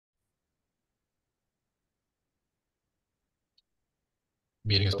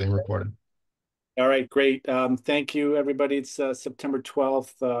Meeting is being recorded. All right, great. Thank you, everybody. It's September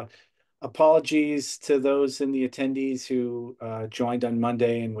 12th. Apologies to those in the attendees who joined on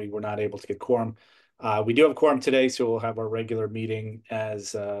Monday and we were not able to get quorum. We do have quorum today, so we'll have our regular meeting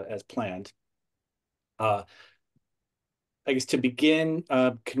as planned. Uh, I guess to begin,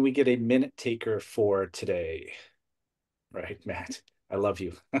 can we get a minute taker for today? Right, Matt. I love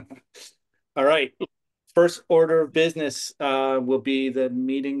you. All right. First order of business will be the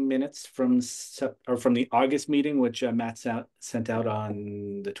meeting minutes from the August meeting, which sent out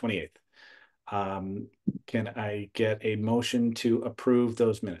on the 28th. Can I get a motion to approve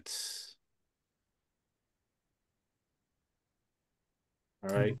those minutes? All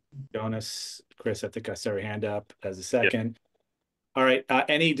right, Jonas, Chris, I think I saw your hand up as a Yep. second. All right,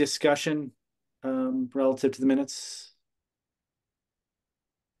 any discussion relative to the minutes?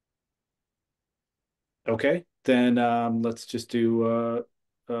 Okay, then let's just do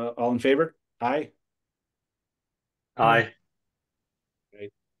all in favor? Aye. Aye.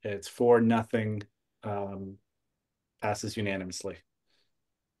 Right. It's 4-0. Um, Passes unanimously.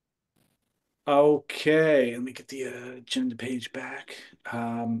 Okay, let me get the agenda page back.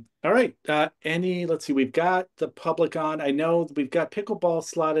 All right. Let's see, we've got the public on. I know we've got pickleball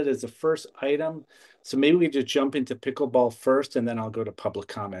slotted as the first item. So maybe we just jump into pickleball first and then I'll go to public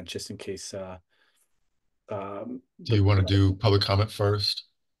comment just in case Do you want to do public comment first?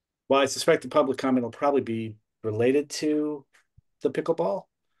 well, I suspect the public comment will probably be related to the pickleball.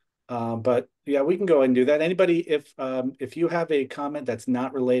 But yeah, we can go ahead and do that. Anybody, if you have a comment that's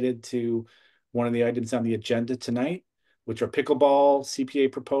not related to one of the items on the agenda tonight, which are pickleball,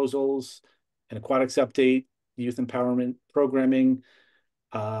 CPA proposals, and aquatics update, youth empowerment programming,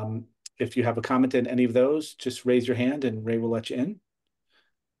 um, if you have a comment in any of those, just raise your hand and Ray will let you in.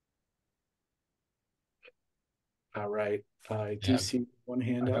 All right. I do Yeah, see one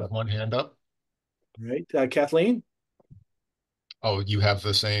hand I have up. one hand up. All right. Kathleen, Oh, you have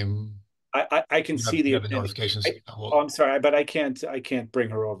the same, I can see you the have the attendee. notifications. I, oh, Well, I'm sorry, but I can't bring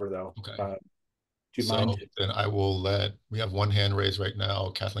her over though. okay. Do you mind? So then we have one hand raised right now,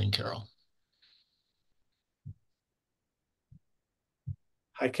 Kathleen Carroll.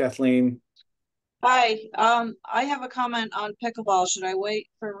 Hi, Kathleen. Hi, I have a comment on pickleball. Should I wait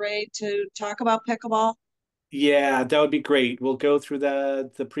for Ray to talk about pickleball? Yeah, that would be great. We'll go through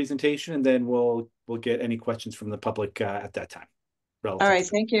the presentation and then we'll get any questions from the public at that time All relative right, to.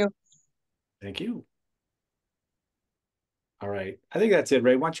 thank you. Thank you. All right. I think that's it,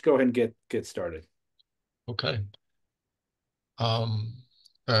 Ray. Why don't you go ahead and get started? Okay. Um,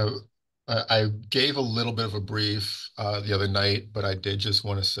 uh, I gave a little bit of a brief the other night, but I did just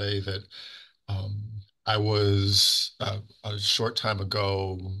want to say that I was a short time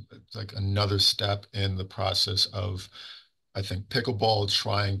ago, like another step in the process of, I think, pickleball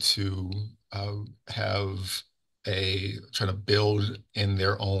trying to uh, have trying to build in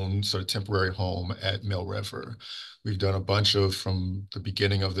their own sort of temporary home at Mill River. We've done a bunch of, from the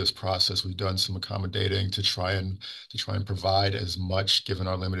beginning of this process, we've done some accommodating to try and provide as much, given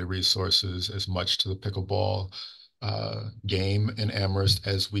our limited resources, as much to the pickleball game in Amherst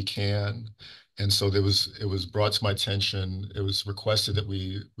as we can. And so it was brought to my attention. It was requested that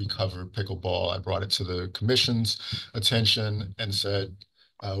we cover pickleball. I brought it to the commission's attention and said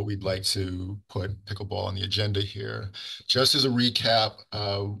we'd like to put pickleball on the agenda here. Just as a recap,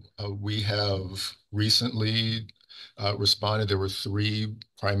 we have recently responded. There were three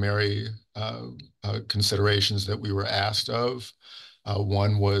primary considerations that we were asked of.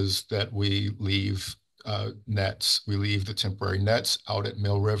 One was that we leave the temporary nets out at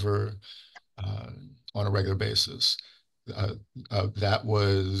Mill River uh, on a regular basis. Uh, that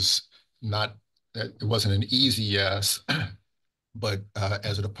was not, it wasn't an easy yes, but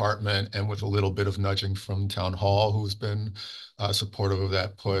as a department and with a little bit of nudging from Town Hall, who's been supportive of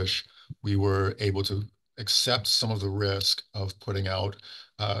that push, we were able to accept some of the risk of putting out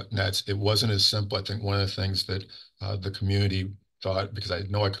nets. It wasn't as simple. I think one of the things that the community thought, because I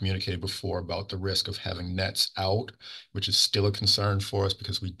know I communicated before about the risk of having nets out, which is still a concern for us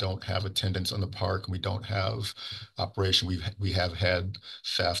because we don't have attendance on the park and we don't have operation. We have had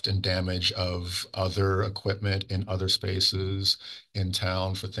theft and damage of other equipment in other spaces in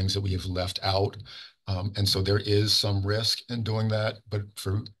town for things that we have left out. And so there is some risk in doing that. But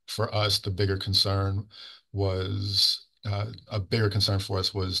for us, the bigger concern was a bigger concern for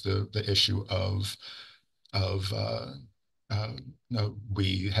us was the issue of uh, no,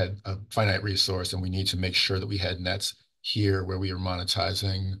 we had a finite resource and we need to make sure that we had nets here where we are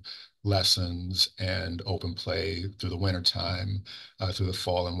monetizing lessons and open play through the winter time, through the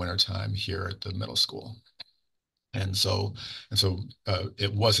fall and winter time here at the middle school. And so,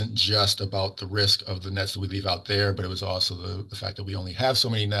 it wasn't just about the risk of the nets that we leave out there, but it was also the fact that we only have so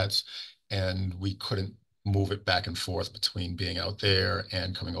many nets and we couldn't move it back and forth between being out there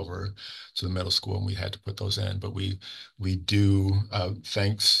and coming over to the middle school, and we had to put those in. But we do,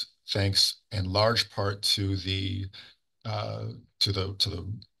 thanks in large part uh, to the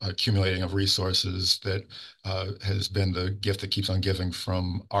accumulating of resources that has been the gift that keeps on giving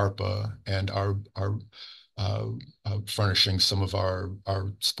from ARPA and our uh, furnishing some of our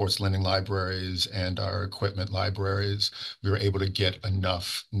sports lending libraries and our equipment libraries. We were able to get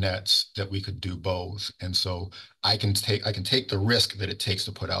enough nets that we could do both. And so I can take the risk that it takes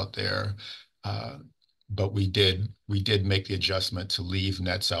to put out there. Uh, but we did make the adjustment to leave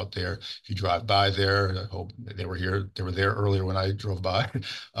nets out there. If you drive by there, I hope they were there earlier when I drove by.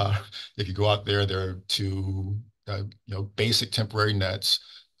 If you go out there, there are two basic temporary nets,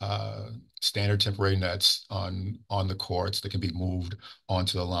 uh, standard temporary nets on the courts that can be moved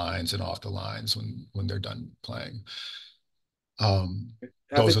onto the lines and off the lines when they're done playing. Um,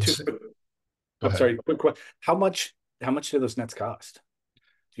 Have those it are too. go I'm ahead. sorry, quick question. How much do those nets cost?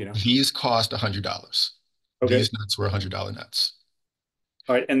 Do you know? These cost $100. Okay. These nets were $100 nets.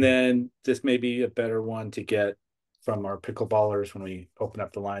 All right. And then this may be a better one to get from our pickleballers when we open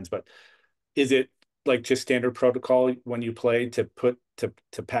up the lines, but is it like just standard protocol when you play to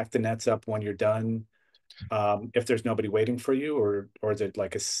to pack the nets up when you're done, if there's nobody waiting for you, or is it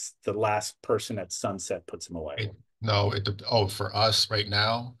like the last person at sunset puts them away? It, no, oh, for us right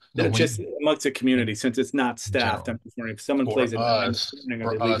now, no, when Just amongst the in, community, since it's not in staffed, general. I'm just wondering if someone plays at 9 in the morning, are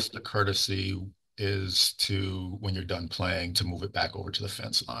they For leaving? us, the courtesy is to, when you're done playing, to move it back over to the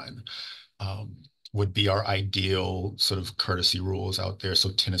fence line. Um, would be our ideal sort of courtesy rules out there,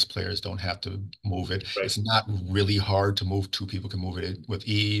 so tennis players don't have to move it. Right. It's not really hard to move. Two people can move it with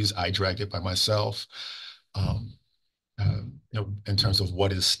ease. I dragged it by myself. Um, in terms of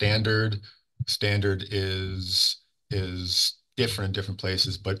what is standard, standard is different in different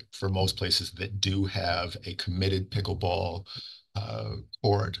places, but for most places that do have a committed pickleball uh,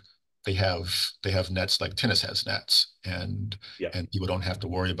 court, they have nets like tennis has nets, Yeah. and people don't have to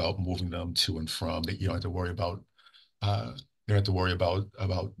worry about moving them to and from. That you don't have to worry about you don't have to worry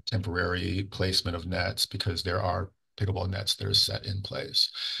about temporary placement of nets because there are pickleball nets that are set in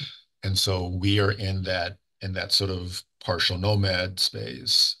place. And so we are in that sort of partial nomad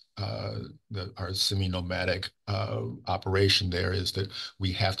space. Our semi-nomadic operation there is that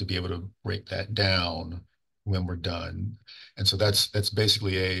we have to be able to break that down when we're done. And so that's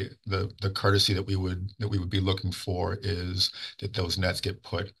basically the courtesy that we would be looking for is that those nets get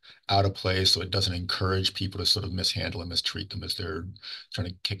put out of place so it doesn't encourage people to sort of mishandle and mistreat them as they're trying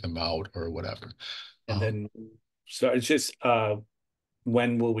to kick them out or whatever. And Um, then, so it's just,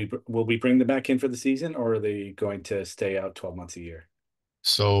 when will we bring them back in for the season, or are they going to stay out 12 months a year?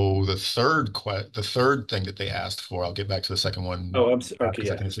 So the third thing that they asked for, I'll get back to the second one Oh, okay,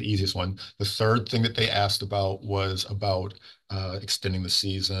 because I yeah. think it's the easiest one. The third thing that they asked about was about extending the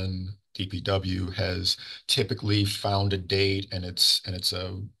season. DPW has typically found a date, and it's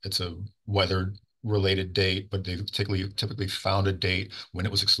a weather related date, but they typically found a date when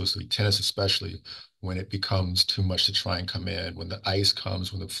it was exclusively tennis, especially when it becomes too much to try and come in, when the ice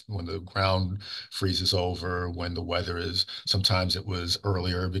comes, when the ground freezes over, when the weather is, sometimes it was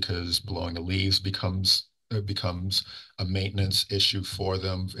earlier because blowing the leaves becomes a maintenance issue for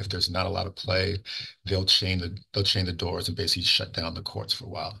them. If there's not a lot of play, they'll chain the doors and basically shut down the courts for a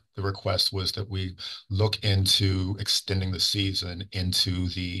while. The request was that we look into extending the season into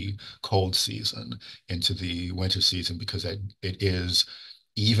the cold season, into the winter season, because it is,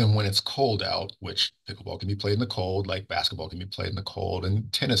 even when it's cold out, which pickleball can be played in the cold, like basketball can be played in the cold,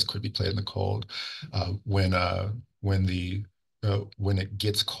 and tennis could be played in the cold. When the when it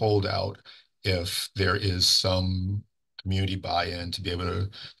gets cold out, if there is some community buy-in to be able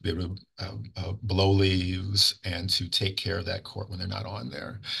to blow leaves and to take care of that court when they're not on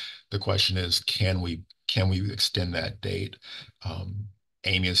there, the question is, can we extend that date? Um,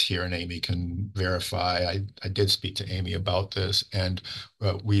 Amy is here, and Amy can verify. I did speak to Amy about this, and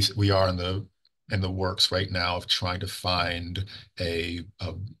we are in the works right now of trying to find a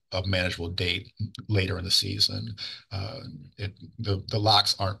manageable date later in the season. Uh, the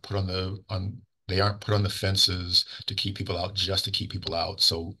locks aren't put on they aren't put on the fences to keep people out just to keep people out.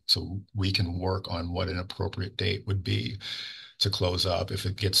 So we can work on what an appropriate date would be to close up. If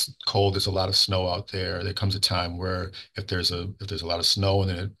it gets cold, there's a lot of snow out there. There comes a time where if there's a lot of snow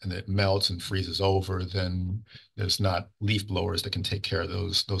and it melts and freezes over, then there's not leaf blowers that can take care of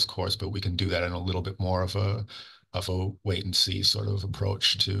those courts, but we can do that in a little bit more of a wait and see sort of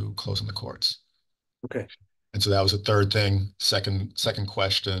approach to closing the courts. Okay. And so that was a third thing. Second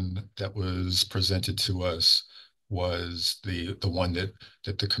question that was presented to us was the one that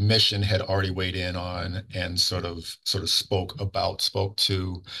the commission had already weighed in on and sort of spoke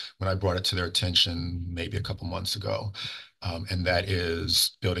to when I brought it to their attention maybe a couple months ago. And that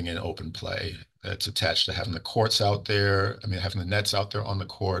is building in open play. That's attached to having the courts out there. I mean, having the nets out there on the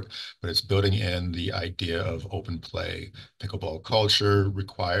court, but it's building in the idea of open play. Pickleball culture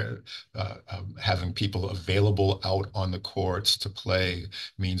require having people available out on the courts to play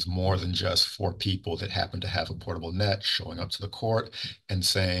means more than just four people that happen to have a portable net showing up to the court and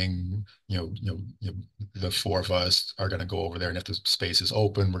saying, the four of us are going to go over there, and if the space is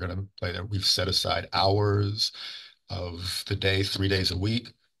open, we're going to play there. We've set aside hours of the day, 3 days a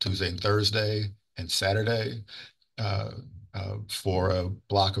week, Tuesday and Thursday and Saturday, uh, for a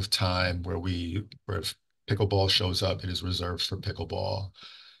block of time where if pickleball shows up, it is reserved for pickleball.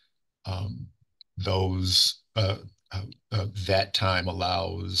 Um, those that time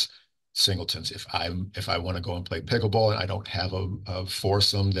allows singletons. If I want to go and play pickleball and I don't have a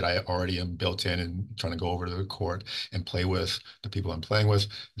foursome that I already am built in and trying to go over to the court and play with the people I'm playing with,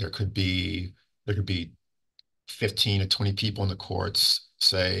 there could be 15 to 20 people in the courts,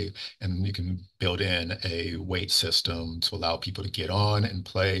 say, and you can build in a weight system to allow people to get on and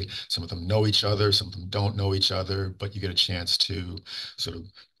play. Some of them know each other, some of them don't know each other, but you get a chance to sort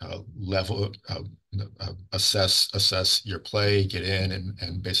of level, assess your play, get in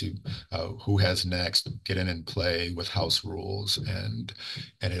and basically who has next, get in and play with house rules. And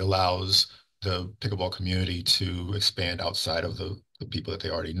it allows the pickleball community to expand outside of the people that they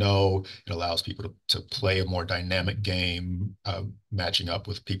already know. It allows people to play a more dynamic game, matching up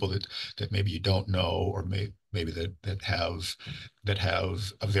with people that maybe you don't know, or maybe that have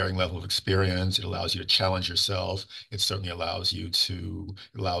a varying level of experience. It allows you to challenge yourself. It certainly allows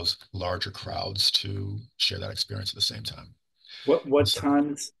larger crowds to share that experience at the same time. What So,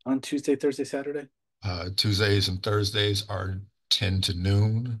 times on Tuesday, Thursday, Saturday? Tuesdays and Thursdays are 10 to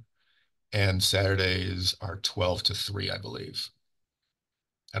noon, and Saturdays are 12 to 3, I believe.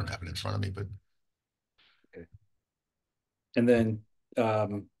 I don't have it in front of me, but Okay. And then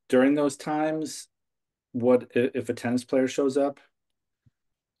during those times, what if a tennis player shows up?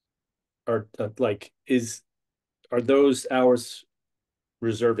 Or like are those hours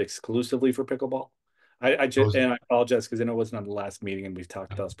reserved exclusively for pickleball? I just those, and I apologize because I know it wasn't on the last meeting and we've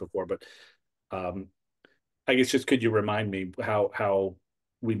talked about this before, but um I guess just could you remind me how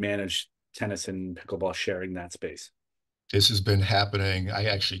we manage tennis and pickleball sharing that space? this has been happening. I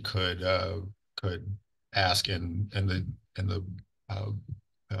actually could ask uh, in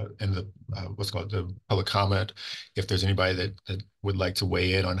the what's called the public comment if there's anybody that would like to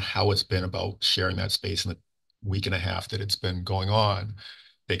weigh in on how it's been about sharing that space in the week and a half that it's been going on.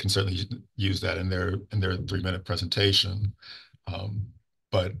 They can certainly use that in their 3-minute presentation. Um,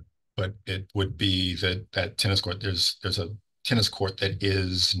 but but it would be that tennis court. There's a tennis court that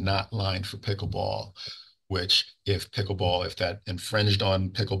is not lined for pickleball, which if that infringed on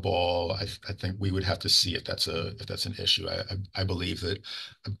pickleball, I think we would have to see if that's an issue. I believe that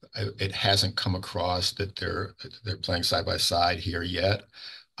it hasn't come across that they're playing side by side here yet,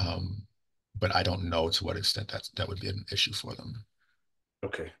 um, but I don't know to what extent that would be an issue for them.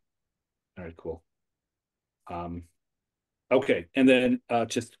 Okay. All right, cool. Um, okay. And then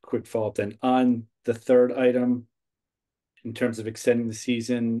just a quick follow-up then on the third item in terms of extending the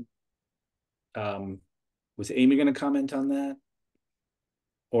season, um, was Amy going to comment on that?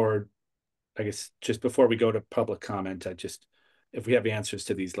 Or I guess just before we go to public comment, if we have answers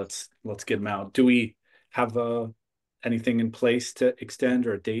to these, let's get them out. Do we have anything in place to extend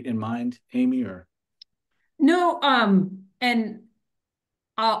or a date in mind, Amy, or? No, and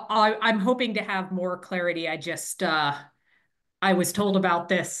I'm hoping to have more clarity. I was told about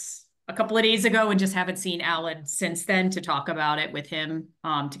this a couple of days ago and just haven't seen Alan since then to talk about it with him,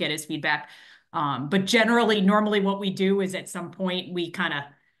 to get his feedback. But generally, normally what we do is at some point we kind of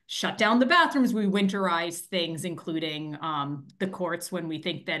shut down the bathrooms. We winterize things, including the courts when we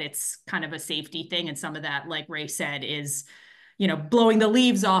think that it's kind of a safety thing. And some of that, like Ray said, is blowing the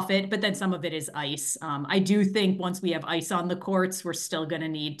leaves off it, but then some of it is ice. I do think once we have ice on the courts, we're still going to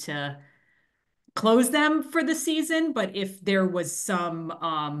need to close them for the season. But if there was some,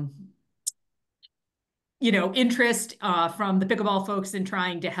 interest from the pickleball folks in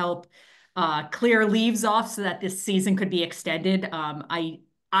trying to help clear leaves off so that this season could be extended,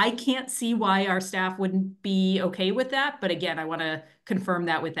 I can't see why our staff wouldn't be okay with that. But again, I want to confirm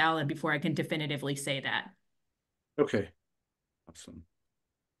that with Alan before I can definitively say that. Okay, awesome.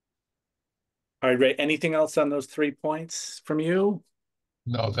 All right, Ray, anything else on those 3 points from you?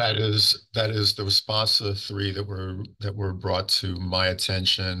 No, that is the response to the three that were brought to my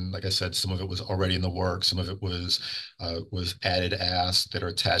attention. Like I said, some of it was already in the works, some of it was added asks that are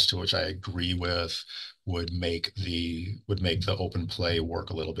attached to, which I agree with, would make the open play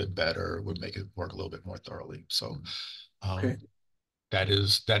work a little bit better, would make it work a little bit more thoroughly. So Okay. um, that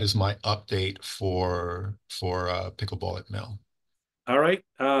is my update for pickleball at Mel. All right.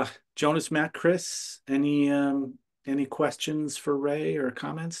 Jonas, Matt, Chris, any questions for Ray or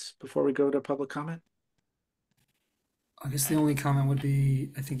comments before we go to public comment? I guess the only comment would be,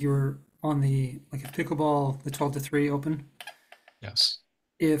 I think you were on the, like, if pickleball, the 12 to 3 open, Yes,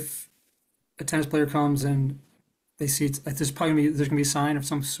 if a tennis player comes and they see it's, like, there's gonna be a sign of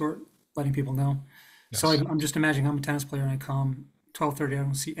some sort letting people know. So yes. I'm just imagining I'm a tennis player and I come 12:30, I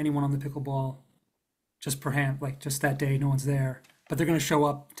don't see anyone on the pickleball, just per hand, like just that day, no one's there, but they're gonna show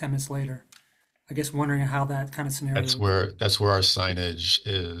up 10 minutes later. I guess wondering how that kind of scenario That's would. where our signage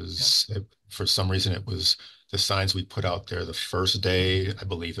Yeah. is. For some reason, it was the signs we put out there the first day, I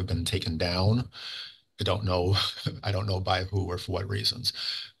believe, have been taken down. I don't know. I don't know by who or for what reasons.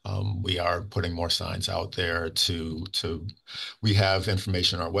 We are putting more signs out there we have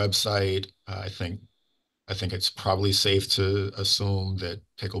information on our website. I think it's probably safe to assume that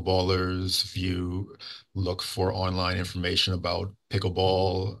pickleballers look for online information about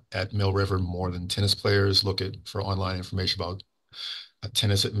pickleball at Mill River more than tennis players look for online information about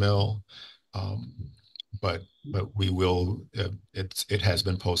tennis at Mill. Um, but we will. It has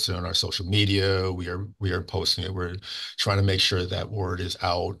been posted on our social media. We are posting it. We're trying to make sure that word is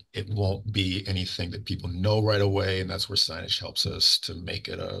out. It won't be anything that people know right away, and that's where signage helps us to make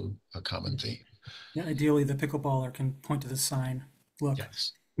it a common theme. Yeah, ideally the pickleballer can point to the sign, look,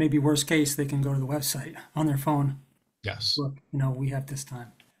 Yes. maybe worst case, they can go to the website on their phone, Yes. look, we have this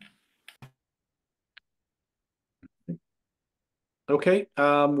time. Okay.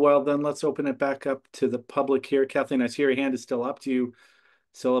 Well, then let's open it back up to the public here. Kathleen, I see your hand is still up. Do you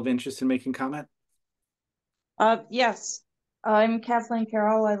still have interest in making comment? Yes, I'm Kathleen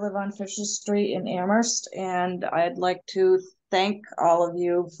Carroll. I live on Fisher Street in Amherst, and I'd like to thank all of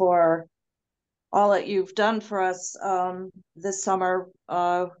you for all that you've done for us this summer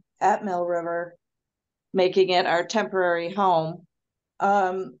at Mill River, making it our temporary home.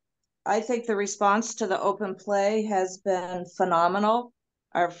 Um, I think the response to the open play has been phenomenal.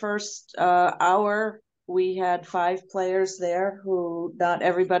 Our first hour, we had 5 players there who not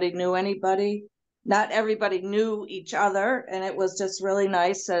everybody knew anybody. Not everybody knew each other, and it was just really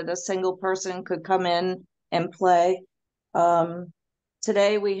nice that a single person could come in and play. Um,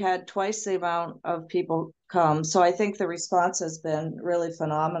 Today, we had twice the amount of people come, so I think the response has been really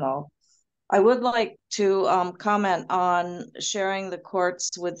phenomenal. I would like to comment on sharing the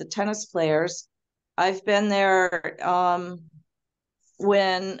courts with the tennis players. I've been there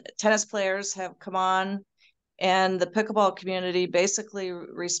when tennis players have come on, and the pickleball community basically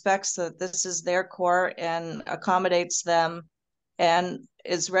respects that this is their court and accommodates them and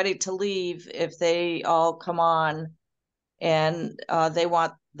is ready to leave if they all come on and they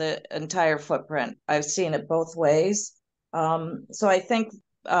want the entire footprint. I've seen it both ways. So I think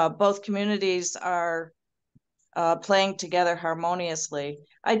both communities are playing together harmoniously.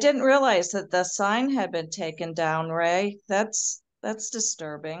 I didn't realize that the sign had been taken down, Ray. That's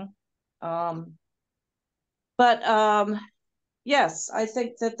disturbing. Um, but yes, I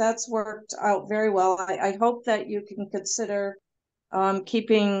think that that's worked out very well. I hope that you can consider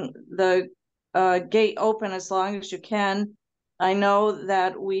keeping the gate open as long as you can. I know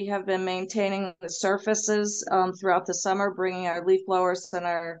that we have been maintaining the surfaces throughout the summer, bringing our leaf blowers and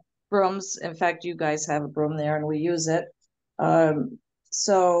our brooms. In fact, you guys have a broom there and we use it.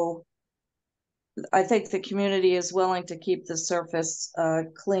 So I think the community is willing to keep the surface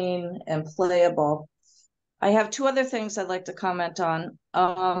clean and playable. I have 2 other things I'd like to comment on.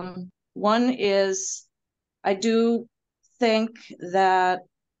 One is I do think that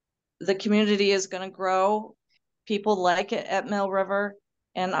the community is going to grow. People like it at Mill River.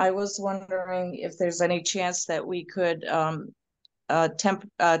 And I was wondering if there's any chance that we could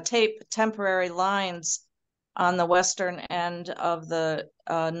tape temporary lines on the western end of the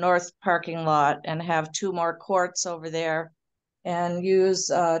north parking lot and have 2 more courts over there and use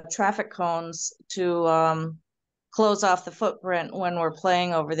traffic cones to close off the footprint when we're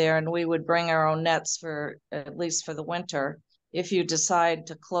playing over there. And we would bring our own nets for at least for the winter if you decide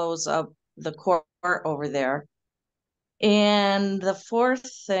to close up the court over there. And the fourth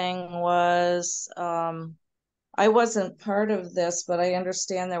thing was I wasn't part of this, but I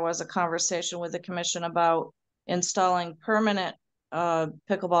understand there was a conversation with the commission about installing permanent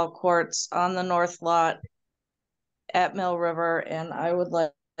pickleball courts on the north lot at Mill River, and I would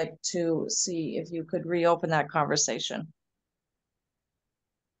like to see if you could reopen that conversation.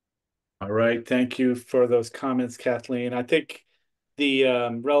 All right, thank you for those comments, Kathleen. I think the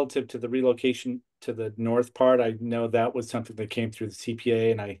relative to the relocation to the north part, I know that was something that came through the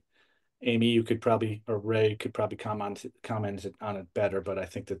CPA, and Amy, you could probably, or Ray could probably comment on it better, but I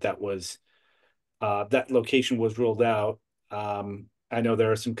think that was that location was ruled out. I know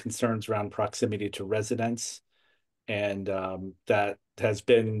there are some concerns around proximity to residents, and that has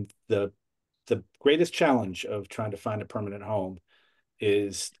been the greatest challenge of trying to find a permanent home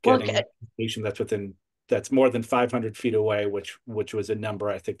is getting a location that's more than 500 feet away, which was a number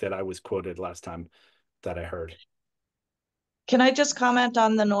I think that I was quoted last time that I heard. Can I just comment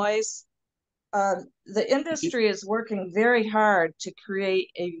on the noise? The industry is working very hard to create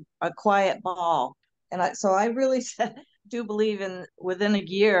a quiet ball. And so I really do believe within a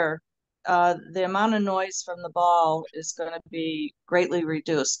year, the amount of noise from the ball is going to be greatly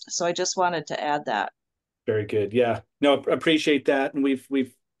reduced. So I just wanted to add that. Very good. Yeah, no, appreciate that. And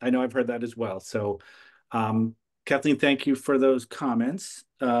I know I've heard that as well. So, Kathleen, thank you for those comments.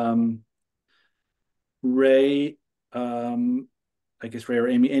 Ray, I guess Ray or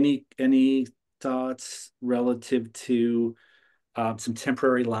Amy, any thoughts relative to some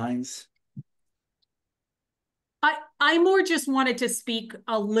temporary lines? I more just wanted to speak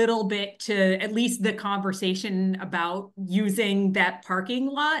a little bit to at least the conversation about using that parking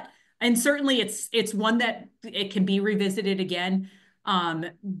lot. And certainly it's one that it can be revisited again.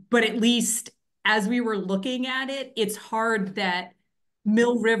 But at least as we were looking at it, it's hard that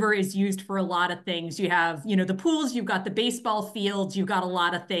Mill River is used for a lot of things. You have, the pools, you've got the baseball fields, you've got a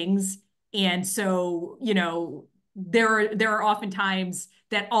lot of things. And so, there are often times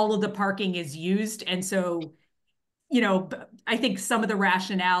that all of the parking is used. And so, I think some of the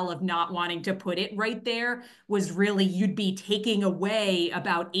rationale of not wanting to put it right there was really you'd be taking away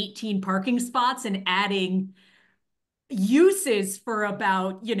about 18 parking spots and adding uses for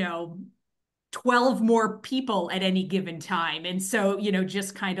about, 12 more people at any given time. And so,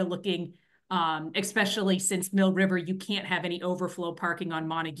 just kind of looking, especially since Mill River, you can't have any overflow parking on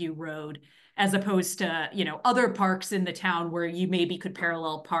Montague Road, as opposed to, other parks in the town where you maybe could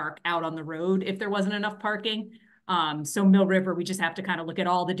parallel park out on the road if there wasn't enough parking. So Mill River, we just have to kind of look at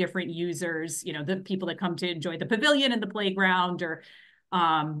all the different users, the people that come to enjoy the pavilion and the playground, or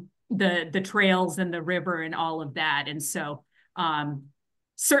the trails and the river and all of that. And so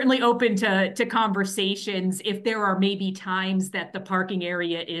certainly open to conversations if there are maybe times that the parking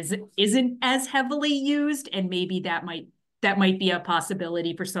area isn't as heavily used, and maybe that might be a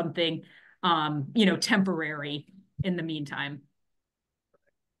possibility for something temporary in the meantime.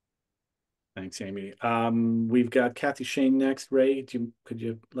 Thanks, Amy. We've got Kathy Shane next. Ray, could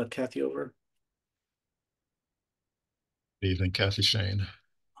you let Kathy over? Good evening, Kathy Shane.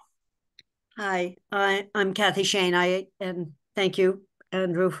 Hi, I'm Kathy Shane. And thank you,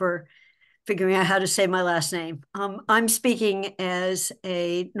 Andrew, for figuring out how to say my last name. I'm speaking as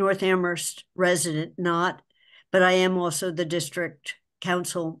a North Amherst resident, but I am also the district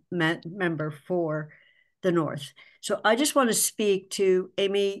council member for the North. So I just want to speak to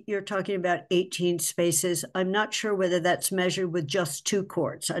Amy. You're talking about 18 spaces. I'm not sure whether that's measured with just 2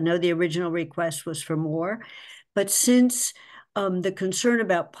 courts. I know the original request was for more, but since the concern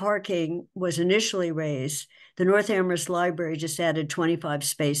about parking was initially raised, the North Amherst Library just added 25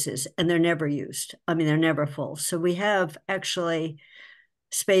 spaces, and they're never used. I mean, they're never full. So we have actually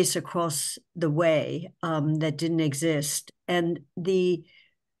space across the way that didn't exist. And the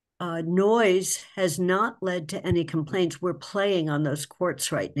noise has not led to any complaints. We're playing on those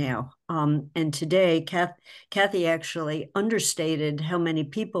courts right now. And today, Kathy actually understated how many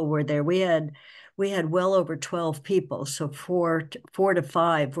people were there. We had well over 12 people. So four to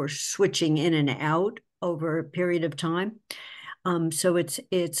five were switching in and out over a period of time. So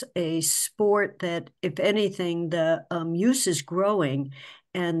it's a sport that, if anything, the use is growing,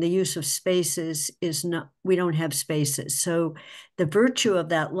 and the use of spaces is not, we don't have spaces. So the virtue of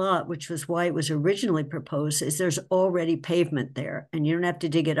that lot, which was why it was originally proposed, is there's already pavement there, and you don't have to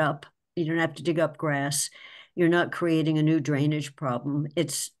dig it up. You don't have to dig up grass. You're not creating a new drainage problem.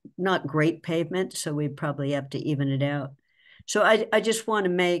 It's not great pavement, so we probably have to even it out. So I just want to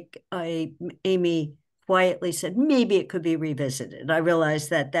make Amy quietly said maybe it could be revisited. I realized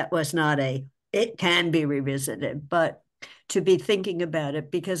that was not it can be revisited, but to be thinking about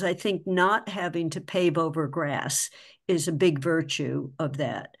it, because I think not having to pave over grass is a big virtue of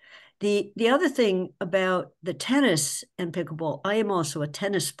that. The other thing about the tennis and pickleball, I am also a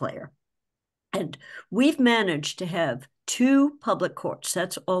tennis player. And we've managed to have 2 public courts.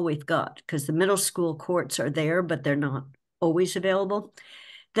 That's all we've got, because the middle school courts are there, but they're not always available,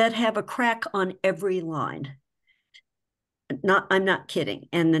 that have a crack on every line. I'm not kidding.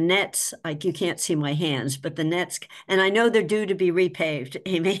 And the nets, like, you can't see my hands, but the nets, and I know they're due to be repaved,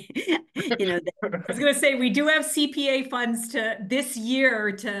 Amy. I was going to say, we do have CPA funds to this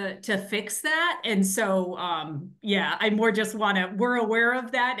year to fix that. And so, yeah, I more just we're aware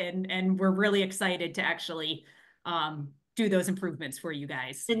of that, and we're really excited to actually do those improvements for you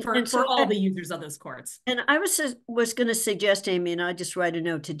guys, for all the users of those courts. And I was going to suggest, Amy, and I just write a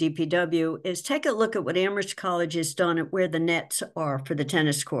note to DPW, is take a look at what Amherst College has done at where the nets are for the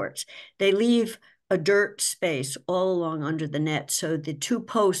tennis courts. They leave a dirt space all along under the net. So the 2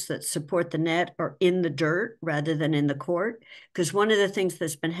 posts that support the net are in the dirt rather than in the court. Because one of the things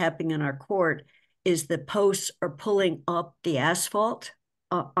that's been happening in our court is the posts are pulling up the asphalt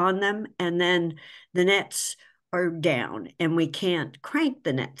on them, and then the nets are down and we can't crank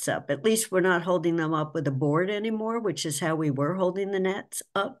the nets up. At least we're not holding them up with a board anymore, which is how we were holding the nets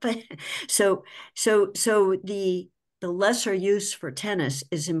up. so the lesser use for tennis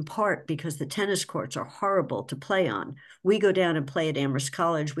is in part because the tennis courts are horrible to play on. We go down and play at Amherst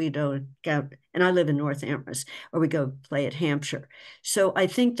College. We don't go, and I live in North Amherst, or we go play at Hampshire. So I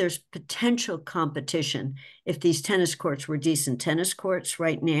think there's potential competition. If these tennis courts were decent tennis courts,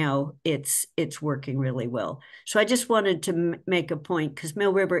 right now it's working really well. So I just wanted to make a point, because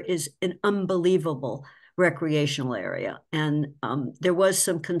Mill River is an unbelievable recreational area. And there was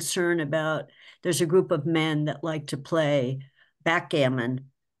some concern about, there's a group of men that like to play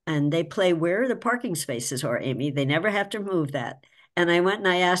backgammon, and they play where the parking spaces are, Amy. They never have to move that. And I went and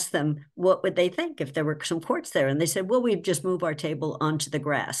I asked them what would they think if there were some courts there. And they said, well, we'd just move our table onto the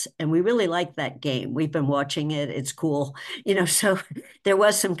grass. And we really like that game. We've been watching it. It's cool. So there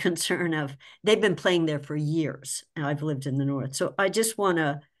was some concern of, they've been playing there for years. And I've lived in the North. So I just want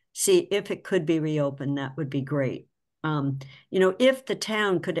to see if it could be reopened. That would be great. If the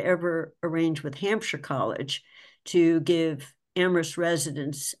town could ever arrange with Hampshire College to give Amherst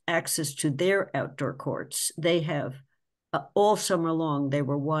residents access to their outdoor courts, they have all summer long, they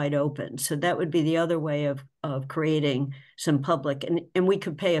were wide open. So that would be the other way of creating some public, and we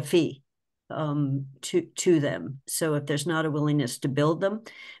could pay a fee to them. So if there's not a willingness to build them,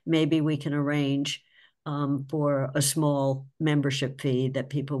 maybe we can arrange for a small membership fee that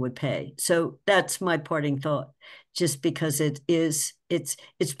people would pay. So that's my parting thought, just because it's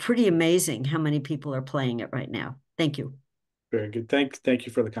pretty amazing how many people are playing it right now. Thank you. Very good. Thank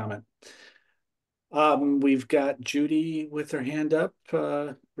you for the comment. We've got Judy with her hand up.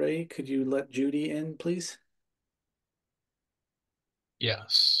 Ray, could you let Judy in, please?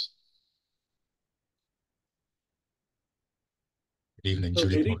 Yes. Good evening, Hello,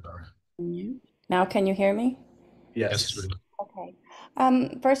 Judy. Now, can you hear me? Yes. Judy. Okay.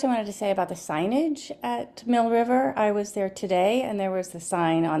 First, I wanted to say about the signage at Mill River. I was there today, and there was the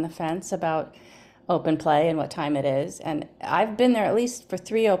sign on the fence about open play and what time it is. And I've been there at least for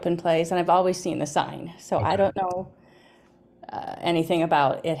 3 open plays, and I've always seen the sign. So I don't know anything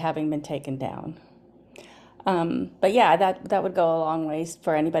about it having been taken down. But yeah, that would go a long ways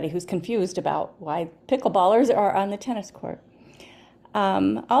for anybody who's confused about why pickleballers are on the tennis court.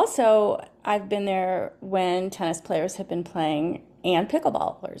 Also, I've been there when tennis players have been playing and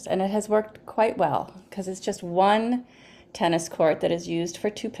pickleballers, and it has worked quite well because it's just one tennis court that is used for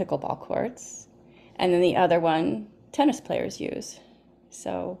 2 pickleball courts, and then the other one tennis players use.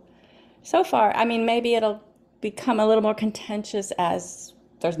 So far, I mean, maybe it'll become a little more contentious as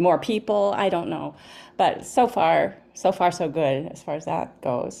there's more people. I don't know, but so far so good as far as that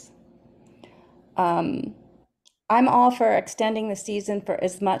goes. I'm all for extending the season for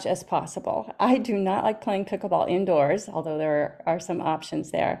as much as possible. I do not like playing pickleball indoors, although there are some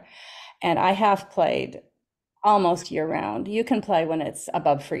options there. And I have played almost year round. You can play when it's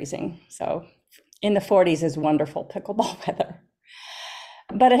above freezing. So in the 40s is wonderful pickleball weather.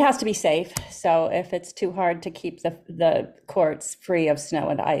 But it has to be safe. So if it's too hard to keep the courts free of snow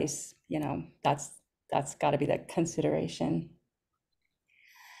and ice, that's got to be the consideration.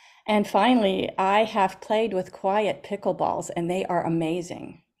 And finally, I have played with quiet pickleballs, and they are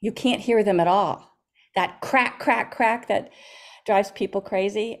amazing. You can't hear them at all. That crack, crack, crack that drives people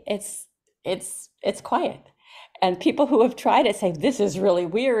crazy. It's quiet. And people who have tried it say, this is really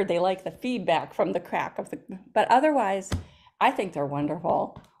weird. They like the feedback from the crack of but otherwise, I think they're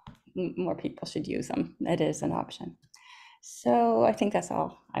wonderful. More people should use them. It is an option. So I think that's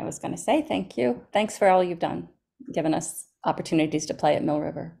all I was going to say. Thank you. Thanks for all you've done, given us opportunities to play at Mill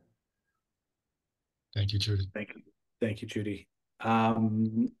River. Thank you, Judy. Thank you, Judy. A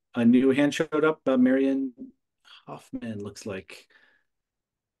new hand showed up, Marion Hoffman looks like.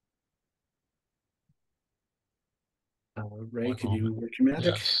 Ray, One could you moment. work your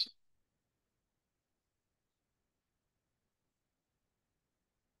magic? Yes.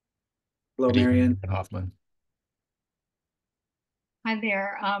 Hello, Good evening, Marion. Hoffman. Hi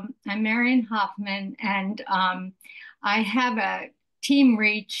there. I'm Marion Hoffman, and I have a Team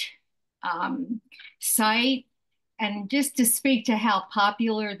Reach site. And just to speak to how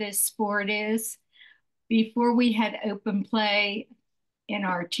popular this sport is, before we had open play in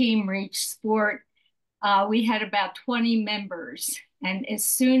our Team Reach sport, we had about 20 members. And as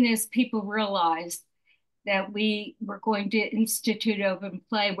soon as people realized that we were going to institute open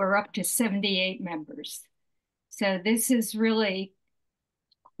play, we're up to 78 members. So this is really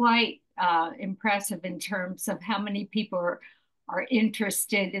quite impressive in terms of how many people are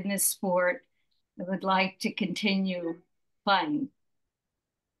interested in this sport that would like to continue playing.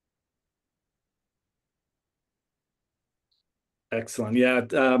 Excellent. Yeah,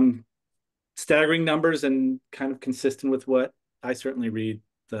 staggering numbers and kind of consistent with what I certainly read.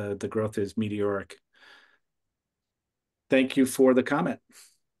 The growth is meteoric. Thank you for the comment.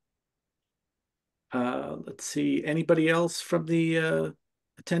 Let's see. Anybody else from the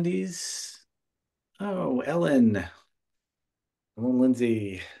attendees? Oh, Ellen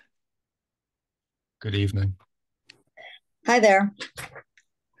Lindsay. Good evening. Hi there.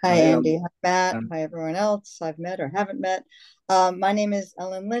 Hi, Hi, Andy. Hi, Matt. um, Hi, everyone else I've met or haven't met. My name is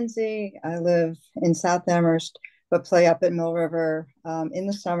Ellen Lindsay. I live in South Amherst, but play up at Mill River in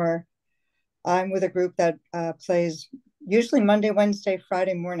the summer. I'm with a group that plays usually Monday, Wednesday,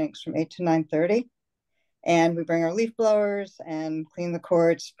 Friday mornings from 8 to 9:30. And we bring our leaf blowers and clean the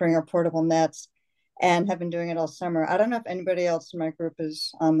courts, bring our portable nets, and have been doing it all summer. I don't know if anybody else in my group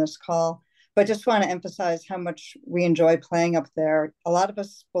is on this call, but just want to emphasize how much we enjoy playing up there. A lot of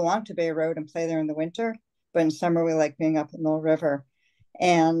us belong to Bay Road and play there in the winter, but in summer we like being up at Mill River.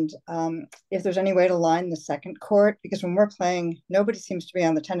 And if there's any way to line the second court, because when we're playing, nobody seems to be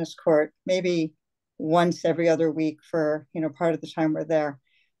on the tennis court, maybe once every other week for part of the time we're there.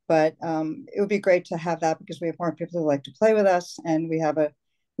 But it would be great to have that because we have more people who like to play with us, and we have a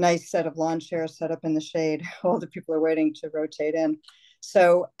nice set of lawn chairs set up in the shade while the people are waiting to rotate in.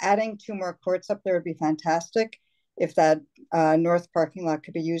 So adding 2 more courts up there would be fantastic. If that north parking lot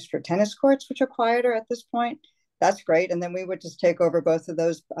could be used for tennis courts, which are quieter at this point, that's great. And then we would just take over both of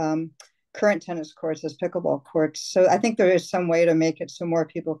those current tennis courts as pickleball courts. So I think there is some way to make it so more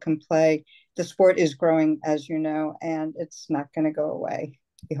people can play. The sport is growing, as you know, and it's not going to go away,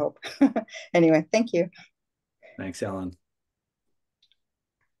 we hope. Anyway, thank you. Thanks, Ellen.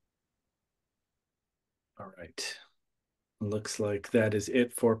 All right. Looks like that is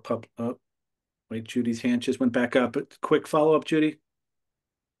it for pub. Oh, wait, Judy's hand just went back up. Quick follow-up, Judy.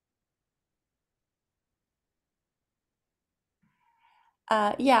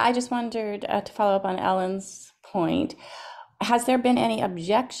 Yeah, I just wondered to follow up on Ellen's point. Has there been any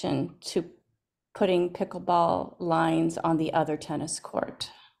objection to putting pickleball lines on the other tennis court?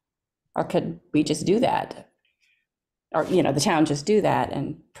 Or could we just do that? Or, the town just do that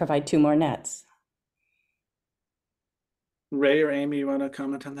and provide 2 more nets? Ray or Amy, you want to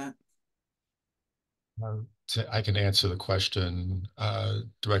comment on that? I can answer the question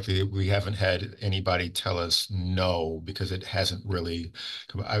directly. We haven't had anybody tell us no because it hasn't really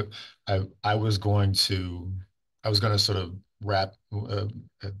come. I was going to sort of wrap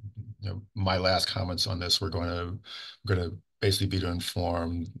my last comments on this. We're going to basically be to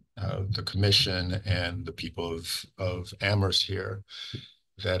inform the commission and the people of Amherst here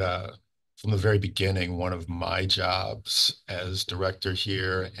that from the very beginning, one of my jobs as director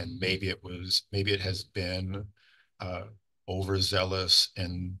here, and maybe it has been overzealous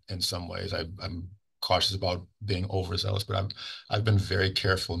in some ways. I'm cautious about being overzealous, but I've been very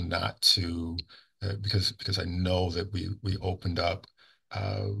careful not to because I know that we opened up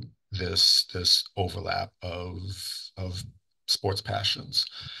uh, this overlap of sports passions.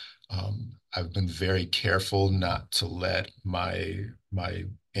 I've been very careful not to let my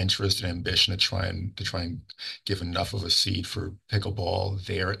interest and ambition to try and give enough of a seed for pickleball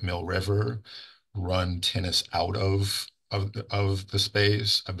there at Mill River, run tennis out of the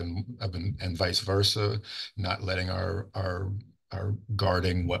space. I've been and vice versa, not letting our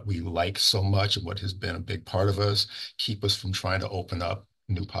guarding what we like so much and what has been a big part of us keep us from trying to open up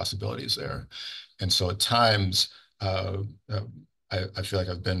new possibilities there. And so at times, uh, uh, I feel like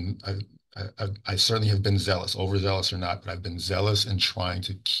I certainly have been zealous, overzealous or not, but I've been zealous in trying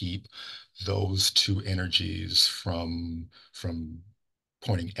to keep those 2 energies from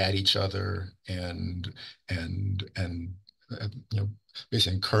pointing at each other and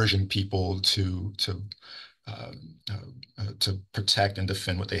basically encouraging people to to protect and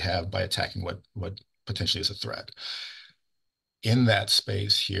defend what they have by attacking what potentially is a threat. In that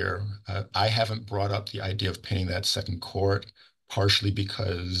space here, I haven't brought up the idea of painting that second court, partially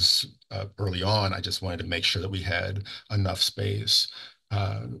because early on, I just wanted to make sure that we had enough space.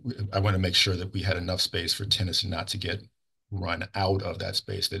 I want to make sure that we had enough space for tennis not to get run out of that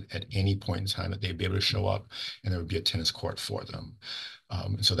space, that at any point in time that they'd be able to show up and there would be a tennis court for them.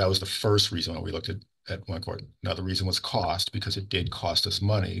 And so that was the first reason why we looked at one court. Another reason was cost, because it did cost us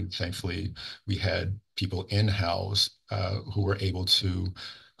money. Thankfully, we had people in-house who were able to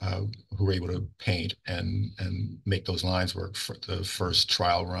paint and make those lines work for the first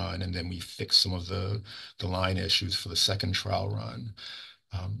trial run, and then we fixed some of the line issues for the second trial run.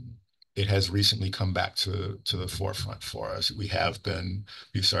 It has recently come back to the forefront for us. We've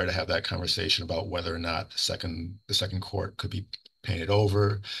started to have that conversation about whether or not the second court could be painted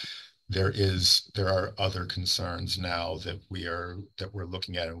over. There are other concerns now that we're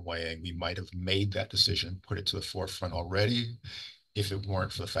looking at and weighing. We might have made that decision, put it to the forefront already, if it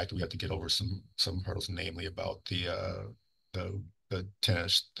weren't for the fact that we have to get over some hurdles, namely about the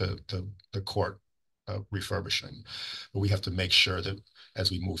tennis, the court refurbishing. But we have to make sure that as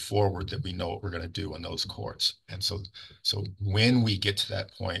we move forward that we know what we're going to do on those courts. And so when we get to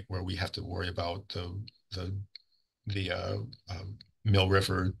that point where we have to worry about the Mill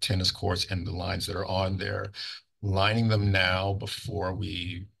River tennis courts and the lines that are on there, lining them now before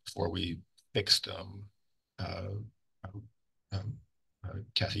we fix them.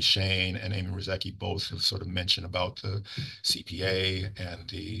 Kathy Shane and Amy Rozecki both have sort of mentioned about the CPA and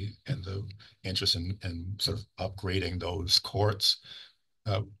the interest in sort of upgrading those courts.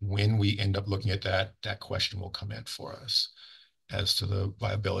 When we end up looking at that question will come in for us as to the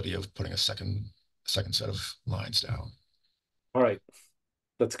viability of putting a second set of lines down. All right,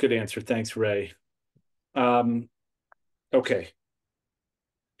 that's a good answer. Thanks, Ray. Okay.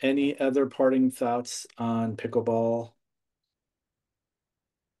 Any other parting thoughts on pickleball?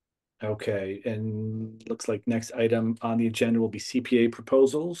 Okay, and looks like next item on the agenda will be CPA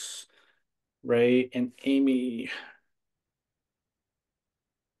proposals. Ray and Amy.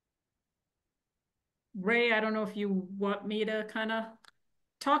 Ray, I don't know if you want me to kind of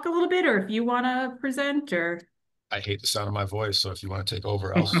talk a little bit, or if you want to present, or. I hate the sound of my voice, so if you want to take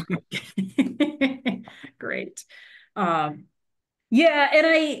over, I'll. Great. Yeah,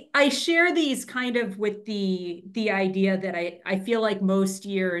 and I share these kind of with the idea that I feel like most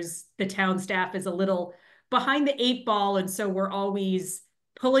years the town staff is a little behind the eight ball, and so we're always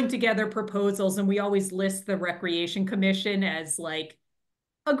pulling together proposals, and we always list the Recreation Commission as like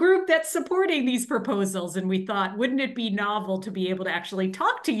a group that's supporting these proposals. And we thought, wouldn't it be novel to be able to actually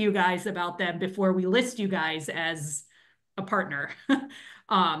talk to you guys about them before we list you guys as a partner?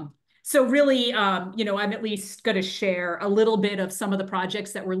 So really, you know, I'm at least going to share a little bit of some of the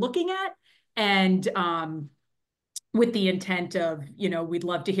projects that we're looking at, and with the intent of, you know, we'd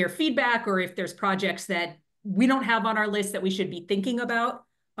love to hear feedback, or if there's projects that we don't have on our list that we should be thinking about.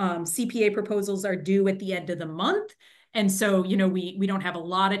 CPA proposals are due at the end of the month. And so, you know, we don't have a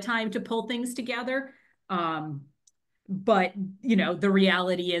lot of time to pull things together. But, you know, the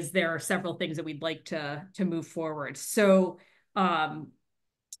reality is there are several things that we'd like to move forward. So a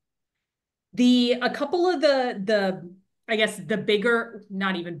couple of the I guess the bigger,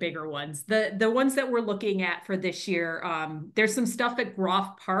 not even bigger ones, the ones that we're looking at for this year, there's some stuff at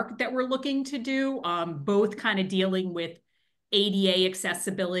Groff Park that we're looking to do, both kind of dealing with ADA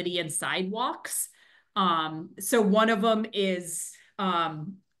accessibility and sidewalks. So one of them is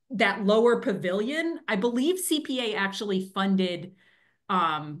that lower pavilion. I believe CPA actually funded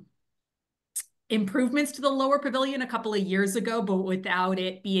improvements to the lower pavilion a couple of years ago, but without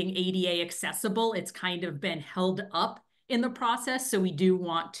it being ADA accessible, it's kind of been held up in the process. So we do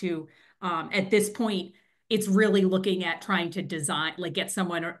want to, at this point, it's really looking at trying to design, like get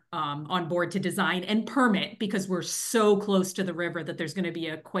someone on board to design and permit, because we're so close to the river that there's going to be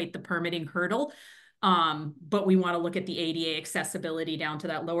quite the permitting hurdle. But we want to look at the ADA accessibility down to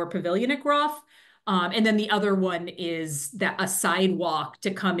that lower pavilion at Groff. And then the other one is that a sidewalk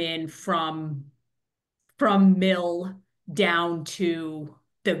to come in from Mill down to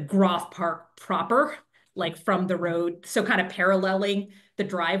the Groff Park proper, like from the road. So kind of paralleling the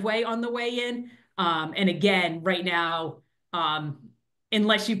driveway on the way in. And again, right now,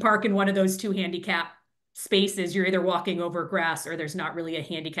 unless you park in one of those two handicap spaces, you're either walking over grass or there's not really a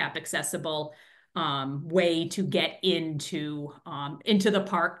handicap accessible way to get into the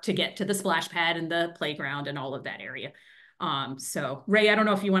park, to get to the splash pad and the playground and all of that area. So Ray, I don't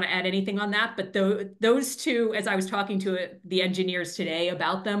know if you want to add anything on that, but those two, as I was talking to the engineers today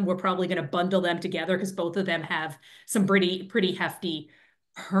about them, we're probably going to bundle them together because both of them have some pretty hefty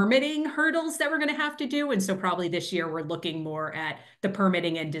permitting hurdles that we're going to have to do. And so probably this year we're looking more at the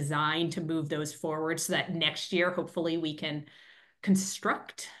permitting and design to move those forward so that next year, hopefully we can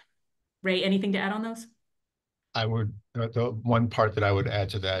construct. Ray, anything to add on those? I would, the one part that I would add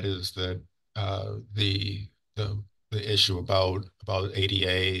to that is that the issue about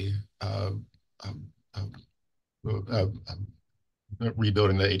ADA, um, um, uh,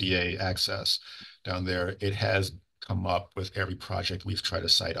 rebuilding the ADA access down there, it has come up with every project we've tried to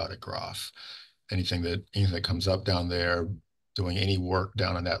site audit graph. Anything that comes up down there, doing any work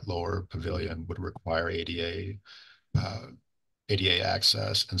down in that lower pavilion would require ADA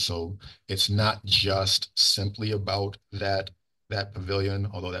access. And so it's not just simply about that pavilion,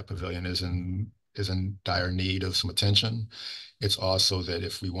 although that pavilion is in dire need of some attention. It's also that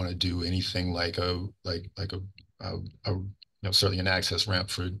if we want to do anything like certainly an access ramp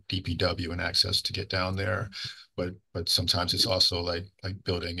for DPW and access to get down there, but sometimes it's also like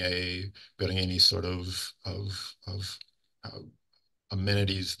building any sort of uh,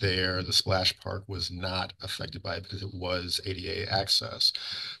 amenities there. The splash park was not affected by it because it was ADA access.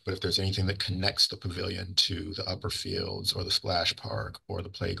 But if there's anything that connects the pavilion to the upper fields or the splash park or the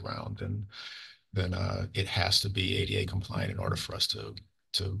playground, then it has to be ADA compliant in order for us to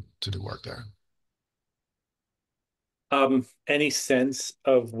do work there. Any sense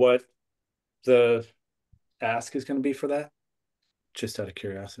of what the ask is going to be for that? Just out of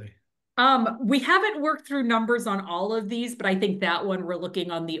curiosity. We haven't worked through numbers on all of these, but I think that one we're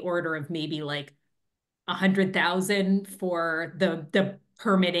looking on the order of maybe like 100,000 for the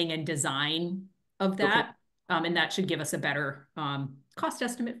permitting and design of that. Okay. And that should give us a better cost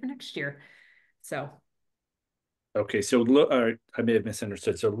estimate for next year. So. Okay, so look, I may have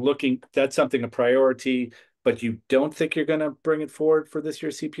misunderstood. So that's something a priority, but you don't think you're going to bring it forward for this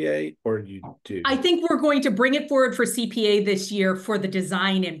year's CPA, or you do? I think we're going to bring it forward for CPA this year for the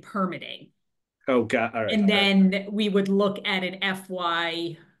design and permitting. Oh, God. All right. And then we would look at an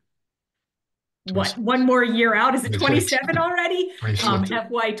FY, what, one more year out? Is it 27 already?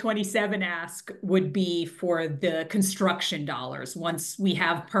 FY 27 ask would be for the construction dollars. Once we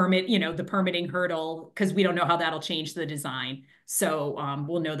have the permitting hurdle, because we don't know how that'll change the design. So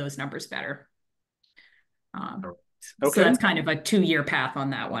we'll know those numbers better. Okay. So that's kind of a 2-year path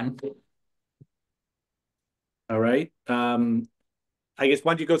on that one. All right. I guess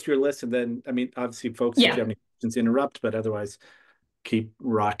why don't you go through your list, and then, I mean, obviously, folks, if you have any questions, interrupt, but otherwise, keep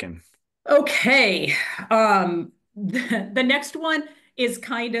rocking. Okay. The next one is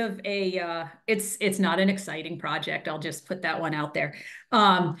kind of it's not an exciting project. I'll just put that one out there.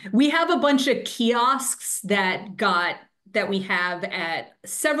 We have a bunch of kiosks that we have at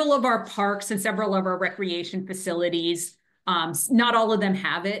several of our parks and several of our recreation facilities. Not all of them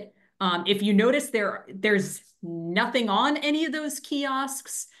have it. If you notice, there's nothing on any of those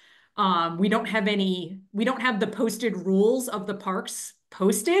kiosks. We don't have the posted rules of the parks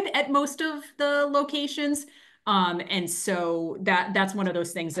posted at most of the locations. And so that's one of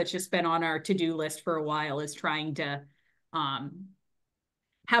those things that's just been on our to-do list for a while, is trying to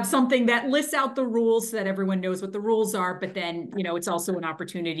have something that lists out the rules so that everyone knows what the rules are. But then, it's also an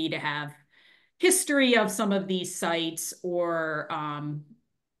opportunity to have history of some of these sites, or a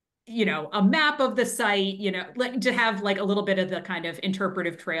map of the site, to have like a little bit of the kind of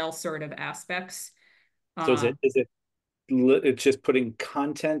interpretive trail sort of aspects. So is it's just putting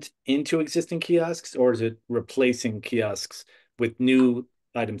content into existing kiosks, or is it replacing kiosks with new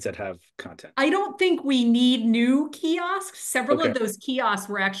items that have content? I don't think we need new kiosks. Several of those kiosks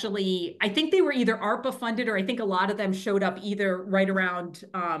were actually, I think they were either ARPA funded, or I think a lot of them showed up either right around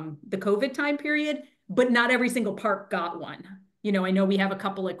the COVID time period, but not every single park got one. I know we have a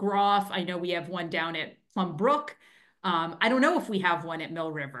couple at Groff. I know we have one down at Plum Brook. I don't know if we have one at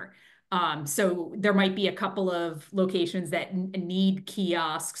Mill River. So there might be a couple of locations that need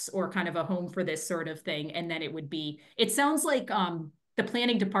kiosks or kind of a home for this sort of thing. And then it sounds like the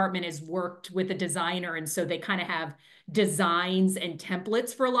planning department has worked with a designer. And so they kind of have designs and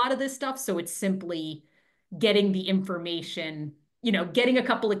templates for a lot of this stuff. So it's simply getting the information, getting a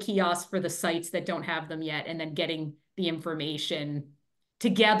couple of kiosks for the sites that don't have them yet, and then getting the information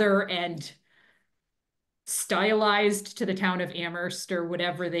together and stylized to the town of Amherst or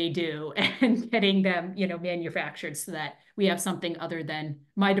whatever they do, and getting them, manufactured so that we have something other than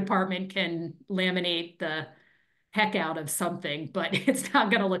my department can laminate the heck out of something, but it's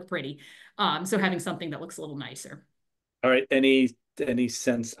not going to look pretty. So having something that looks a little nicer. All right. Any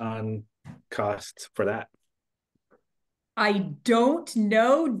sense on costs for that? I don't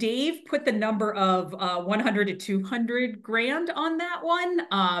know. Dave put the number of 100 to 200 grand on that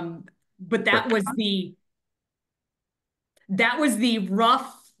one. But that was the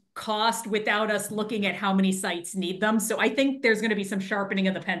rough cost without us looking at how many sites need them. So I think there's going to be some sharpening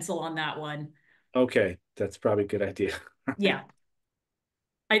of the pencil on that one. Okay, that's probably a good idea. Yeah.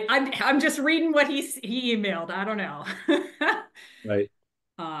 I'm just reading what he emailed. I don't know. Right.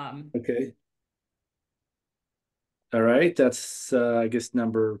 Um, Okay. All right. That's I guess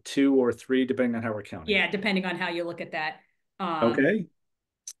number 2 or 3, depending on how we're counting. yeah, depending on how you look at that. Okay.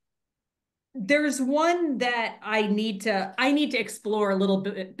 There's one that I need to explore a little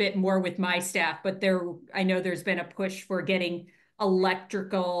bit more with my staff, but I know there's been a push for getting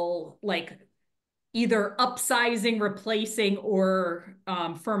electrical, like either upsizing, replacing, or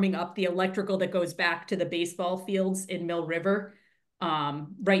firming up the electrical that goes back to the baseball fields in Mill River.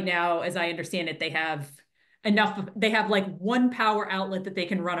 Right now, as I understand it, they have like one power outlet that they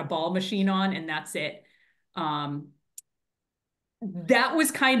can run a ball machine on, and that's it. Um, that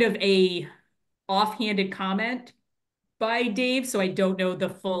was kind of a offhanded comment by Dave, so I don't know the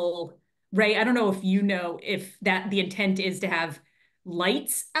full. Ray, I don't know if you know if that the intent is to have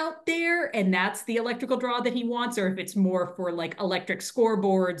lights out there and that's the electrical draw that he wants, or if it's more for like electric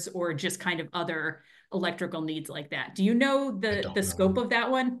scoreboards or just kind of other electrical needs like that. Do you know the scope of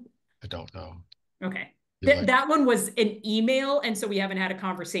that one? I don't know. Okay. Like, That one was an email, and so we haven't had a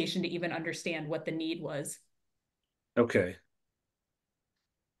conversation to even understand what the need was. Okay.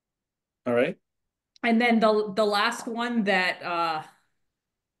 All right. And then the last one that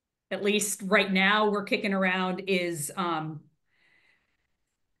at least right now we're kicking around is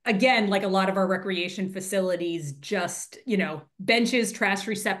again, like a lot of our recreation facilities, just, benches, trash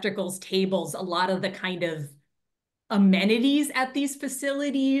receptacles, tables, a lot of the kind of amenities at these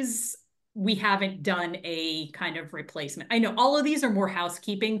facilities, we haven't done a kind of replacement. I know all of these are more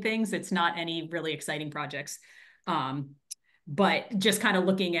housekeeping things. It's not any really exciting projects. But just kind of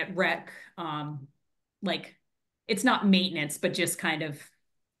looking at rec, like it's not maintenance, but just kind of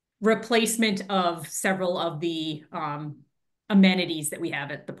replacement of several of the amenities that we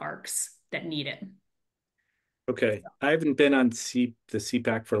have at the parks that need it. Okay. I haven't been on the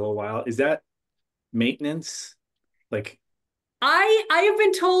CPAC for a little while. Is that maintenance? Like, I have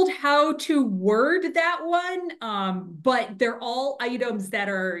been told how to word that one, but they're all items that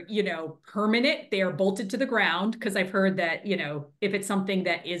are, permanent. They are bolted to the ground because I've heard that, if it's something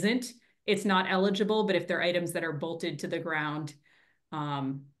that isn't, it's not eligible. But if they're items that are bolted to the ground,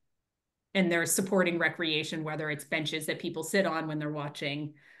 um, and they're supporting recreation, whether it's benches that people sit on when they're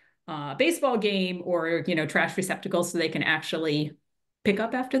watching a baseball game or, trash receptacles so they can actually pick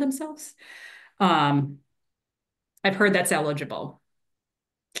up after themselves. I've heard that's eligible.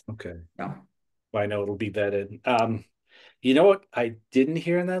 okay. So. Well, I know it'll be vetted. You know what I didn't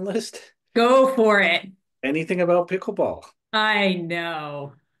hear in that list? Go for it. Anything about pickleball? I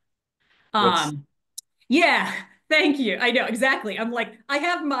know. What's Yeah, thank you. I know exactly. I'm like, I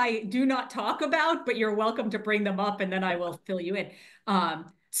have my do not talk about, but you're welcome to bring them up and then I will fill you in.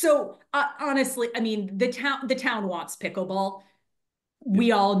 So honestly, I mean, the town wants pickleball.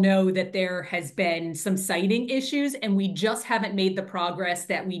 We all know that there has been some siting issues and we just haven't made the progress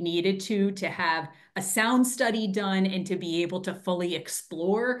that we needed to have a sound study done and to be able to fully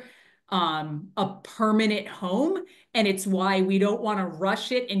explore a permanent home. And it's why we don't want to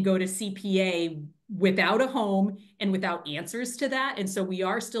rush it and go to CPA without a home and without answers to that. And so we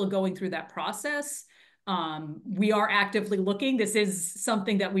are still going through that process. We are actively looking. This is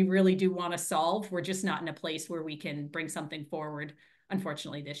something that we really do want to solve. We're just not in a place where we can bring something forward,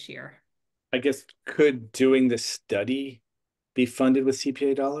 unfortunately, this year. I guess could doing the study be funded with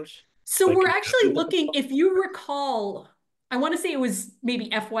CPA dollars? So Like, we're actually looking, if you recall, I want to say it was maybe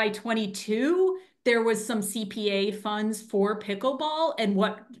FY22, there was some CPA funds for pickleball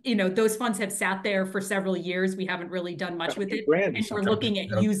and those funds have sat there for several years. We haven't really done much with it. grand or And we're something. looking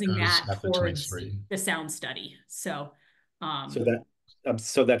at using that after towards 23. the sound study. So,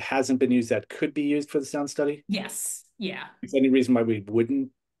 So that hasn't been used, that could be used for the sound study? yes, yeah. Is there any reason why we wouldn't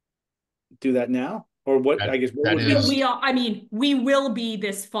do that now? Or what, I guess, what that would is- we will be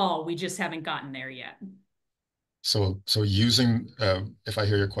this fall. We just haven't gotten there yet. So using, if I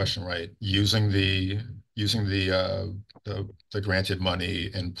hear your question right, using the granted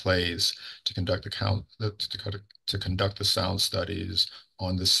money in place to conduct to conduct the sound studies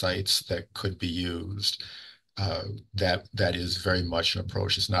on the sites that could be used, that is very much an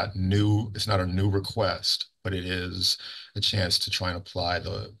approach. It's not new. It's not a new request, but it is a chance to try and apply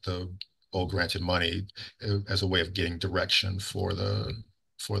the old granted money as a way of getting direction for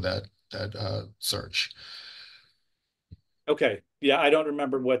that search. Okay. Yeah, I don't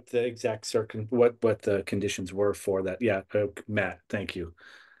remember what the exact what the conditions were for that. Yeah, Matt, thank you.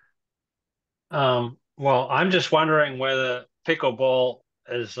 Well, I'm just wondering whether pickleball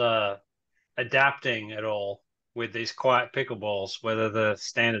is adapting at all with these quiet pickleballs, whether the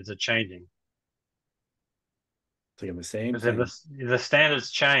standards are changing. Thinking the same Because if thing. the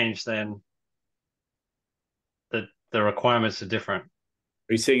standards change, then the requirements are different.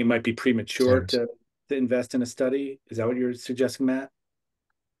 Are you saying it might be premature Standards. to invest in a study? Is that what you're suggesting, Matt?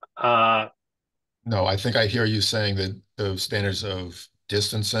 Uh, No, I think I hear you saying that the standards of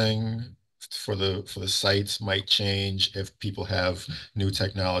distancing for the sites might change if people have new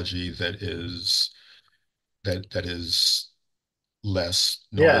technology that is less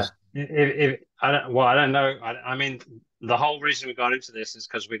Yeah. noise. if I don't know. I mean, the whole reason we got into this is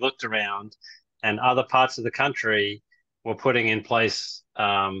because we looked around, and other parts of the country were putting in place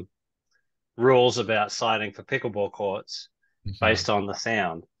rules about siting for pickleball courts Mhm. based on the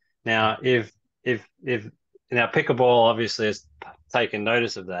sound. Now, if now pickleball obviously has taken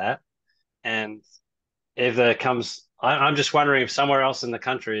notice of that, and if there comes, I'm just wondering if somewhere else in the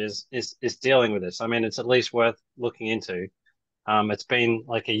country is dealing with this. I mean, it's at least worth looking into. It's been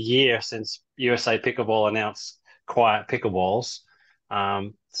like a year since USA Pickleball announced quiet pickleballs.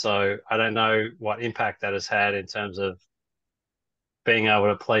 So I don't know what impact that has had in terms of being able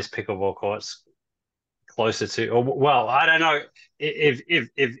to place pickleball courts closer to, or well, I don't know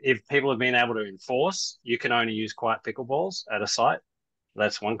if people have been able to enforce you can only use quiet pickleballs at a site.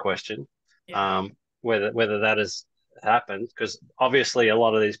 That's one question. Yeah. Whether that has happened, because obviously a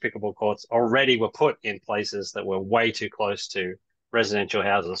lot of these pickleball courts already were put in places that were way too close to residential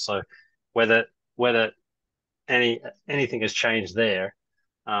houses. So whether anything has changed there,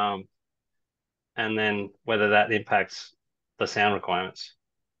 um, and then whether that impacts the sound requirements.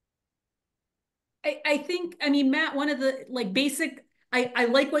 I think, I mean, Matt, one of the like basic, I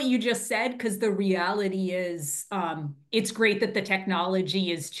like what you just said because the reality is it's great that the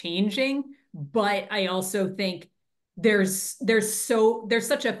technology is changing, but I also think there's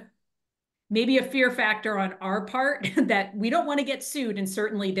such a maybe a fear factor on our part that we don't want to get sued. And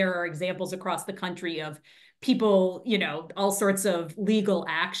certainly there are examples across the country of people, all sorts of legal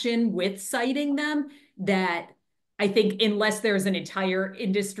action with citing them that I think unless there's an entire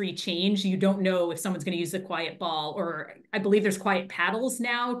industry change, you don't know if someone's going to use the quiet ball, or I believe there's quiet paddles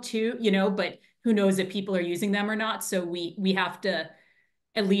now too, but who knows if people are using them or not. So we have to,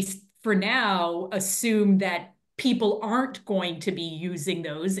 at least for now, assume that people aren't going to be using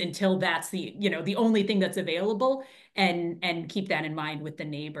those until that's the only thing that's available, and keep that in mind with the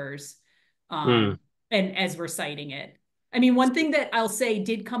neighbors, Mm. and as we're citing it. I mean, one thing that I'll say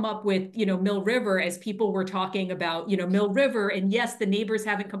did come up with, Mill River, as people were talking about, Mill River, and yes, the neighbors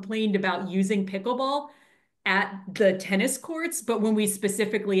haven't complained about using pickleball at the tennis courts, but when we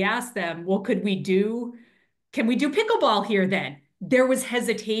specifically asked them, well, can we do pickleball here then? There was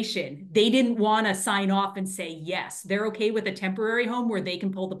hesitation. They didn't want to sign off and say yes. They're okay with a temporary home where they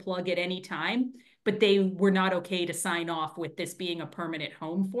can pull the plug at any time, but they were not okay to sign off with this being a permanent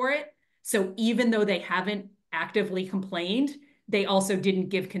home for it. So even though they haven't actively complained, they also didn't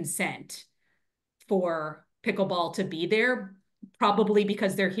give consent for pickleball to be there, probably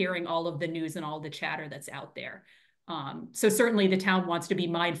because they're hearing all of the news and all the chatter that's out there. So certainly the town wants to be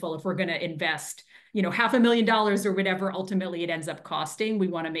mindful if we're going to invest, $500,000 or whatever ultimately it ends up costing. We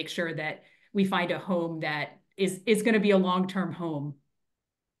want to make sure that we find a home that is going to be a long-term home.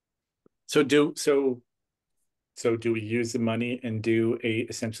 So do we use the money and do a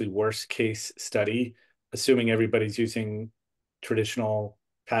essentially worst case study, assuming everybody's using traditional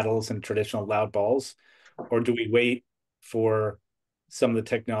paddles and traditional loud balls? Or do we wait for some of the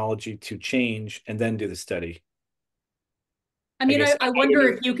technology to change and then do the study? I I mean, guess I I don't wonder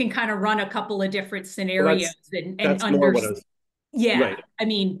know. if you can kind of run a couple of different Well, scenarios and that's more what I understand. was Yeah, right. I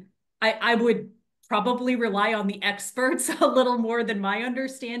mean, I would probably rely on the experts a little more than my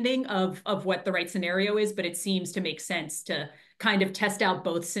understanding of what the right scenario is, but it seems to make sense to kind of test out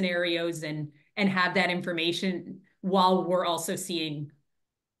both scenarios and have that information while we're also seeing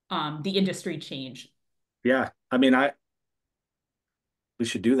the industry change. Yeah. I mean, we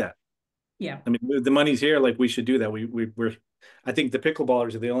should do that. Yeah, I mean, the money's here, like we should do that. We're I think the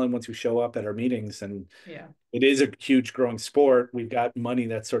pickleballers are the only ones who show up at our meetings, and yeah. it is a huge growing sport. We've got money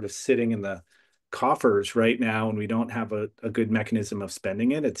that's sort of sitting in the coffers right now, and we don't have a good mechanism of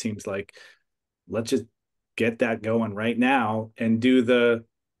spending it. It seems like let's just get that going right now and do the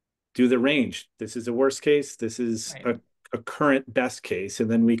range. This is a worst case. This is Right. a current best case,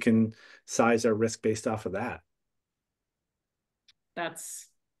 and then we can size our risk based off of that. That's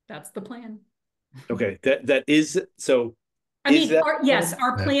the plan. Okay, that is so. I Is mean, that yes,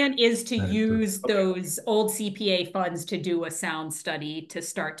 our Yeah. plan is to Yeah. use Okay. those old CPA funds to do a sound study to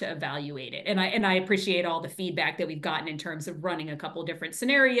start to evaluate it. And I appreciate all the feedback that we've gotten in terms of running a couple different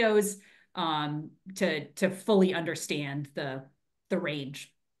scenarios to fully understand the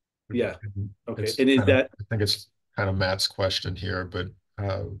range. Yeah. Okay. It's And is kind of, that I think it's kind of Matt's question here, but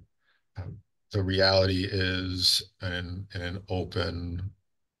uh, the reality is in an open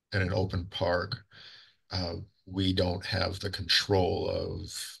park, uh, we don't have the control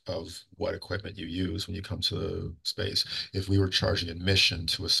of what equipment you use when you come to the space. If we were charging admission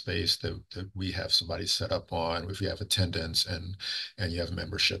to a space that we have somebody set up on, if we have attendance and you have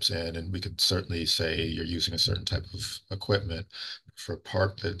memberships in, and we could certainly say you're using a certain type of equipment for a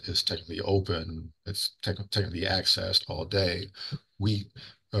park that is technically open, it's technically accessed all day. We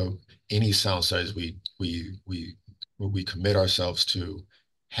uh, any sound studies we commit ourselves to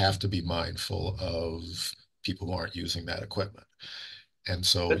have to be mindful of people who aren't using that equipment. And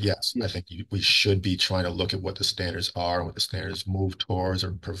so, yes, yeah. I think we should be trying to look at what the standards are and what the standards move towards,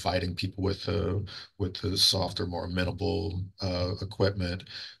 or providing people with the softer, more amenable equipment,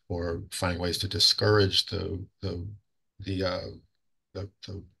 or finding ways to discourage the uh, the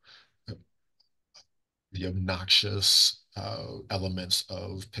the obnoxious elements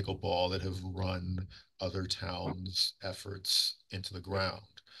of pickleball that have run other towns' efforts into the ground.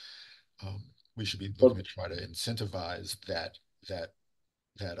 We should be looking Well, to try to incentivize that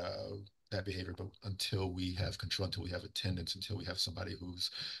that uh that behavior, but until we have control, until we have attendance, until we have somebody who's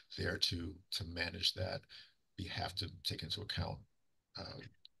there to manage that, we have to take into account.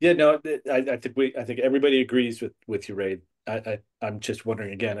 yeah, no, I think everybody agrees with you, Ray. I'm just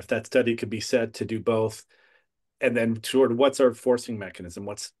wondering again if that study could be set to do both, and then sort of what's our forcing mechanism?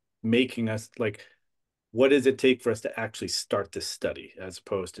 What's making us like, what does it take for us to actually start this study as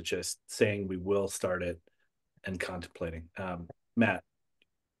opposed to just saying we will start it and contemplating? Matt.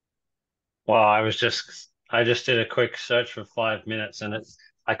 Well, I just did a quick search for 5 minutes, and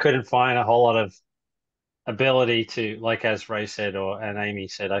I couldn't find a whole lot of ability to, like as Ray said or and Amy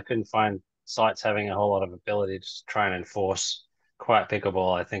said, I couldn't find sites having a whole lot of ability to try and enforce quiet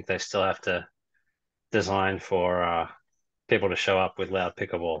pickleball. I think they still have to design for people to show up with loud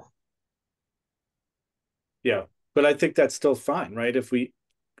pickleball. Yeah, but I think that's still fine, right? If we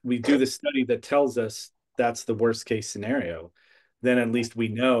do the study that tells us that's the worst case scenario, then at least we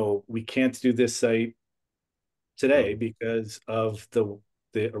know we can't do this site today because of the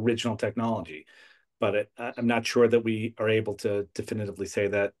original technology. But I'm not sure that we are able to definitively say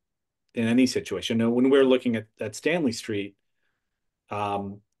that in any situation. No, when we're looking at Stanley Street,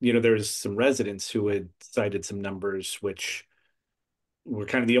 there's some residents who had cited some numbers which were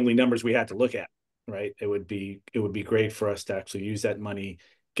kind of the only numbers we had to look at, right? It would be great for us to actually use that money,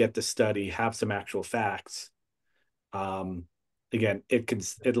 get the study, have some actual facts. Um, Again,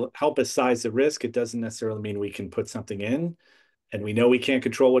 it'll help us size the risk. It doesn't necessarily mean we can put something in, and we know we can't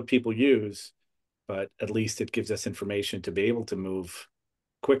control what people use, but at least it gives us information to be able to move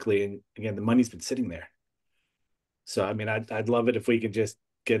quickly. And again, the money's been sitting there. So I mean, I'd love it if we could just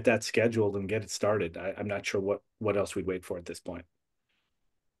get that scheduled and get it started. I'm not sure what else we'd wait for at this point.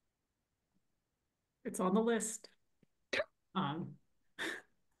 It's on the list. Um,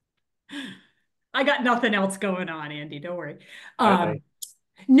 I got nothing else going on, Andy. Don't worry. I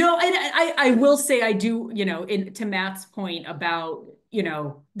No, and I will say I do, to Matt's point about,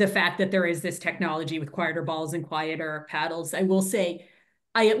 the fact that there is this technology with quieter balls and quieter paddles. I will say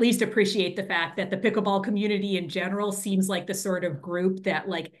I at least appreciate the fact that the pickleball community in general seems like the sort of group that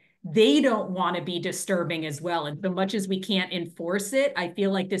like they don't want to be disturbing as well. And so much as we can't enforce it, I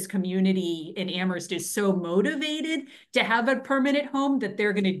feel like this community in Amherst is so motivated to have a permanent home that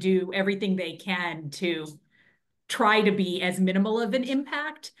they're going to do everything they can to try to be as minimal of an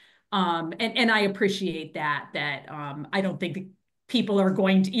impact. And I appreciate that I don't think people are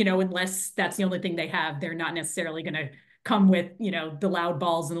going to, unless that's the only thing they have, they're not necessarily going to come with, the loud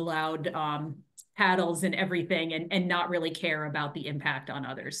balls and the loud paddles and everything and not really care about the impact on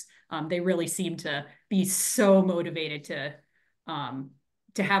others. They really seem to be so motivated to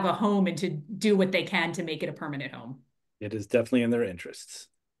have a home and to do what they can to make it a permanent home. It is definitely in their interests.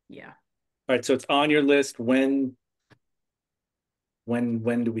 Yeah. All right, so it's on your list. When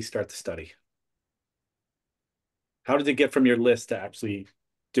do we start the study? How did it get from your list to actually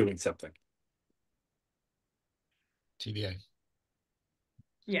doing something? TBA.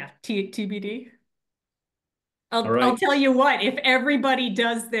 Yeah. TBD. All I'll right. tell you what, if everybody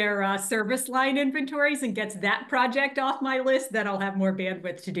does their service line inventories and gets that project off my list, then I'll have more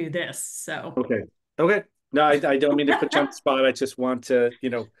bandwidth to do this. So, Okay. Okay. No, I don't mean to put you on the spot. I just want to,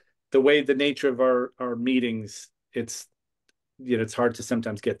 the way the nature of our meetings, it's it's hard to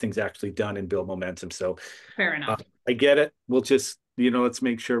sometimes get things actually done and build momentum. So Fair enough. I get it. We'll just, let's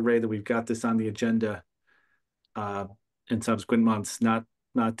make sure, Ray, that we've got this on the agenda in subsequent months. Not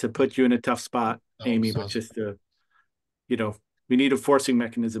to put you in a tough spot, Oh, Amy, but just to, we need a forcing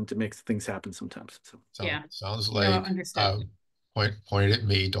mechanism to make things happen sometimes. So Yeah. sounds No, like understood. point it at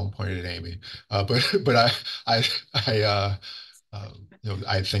me, don't point it at Amy. But I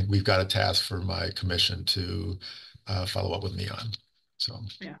I think we've got a task for my commission to follow up with me on. So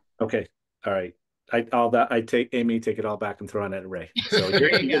Yeah. okay, all right. I take Amy, take it all back and throw it at Ray. So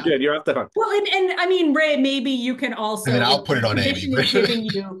There you you're go. good. You're off the hook. Well, and I mean, Ray, maybe you can also, I mean, I'll if put it the on Amy. commission is giving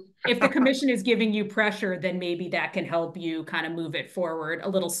you, if the commission is giving you pressure, then maybe that can help you kind of move it forward a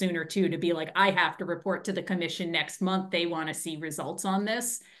little sooner too, to be like, I have to report to the commission next month. They want to see results on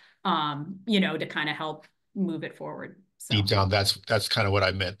this, to kind of help move it forward. So Deep down, that's kind of what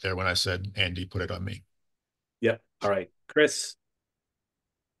I meant there when I said, Andy, put it on me. Yep. All right, Chris.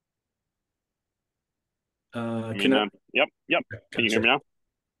 Yep. Can you hear me now?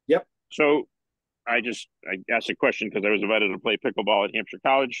 Yep. So I asked a question because I was invited to play pickleball at Hampshire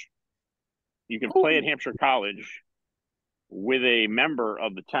College. You can play at Hampshire College with a member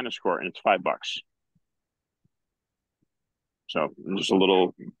of the tennis court, and it's $5. So just a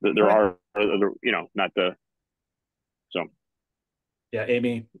little. There are, not the. So. Yeah,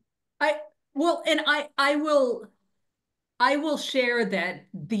 Amy. I will share that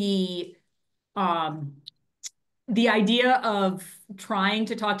the idea of trying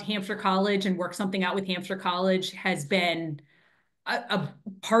to talk to Hampshire College and work something out with Hampshire College has been a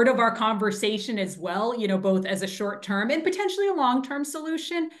part of our conversation as well, both as a short term and potentially a long term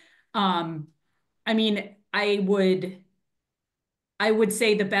solution. I mean, I would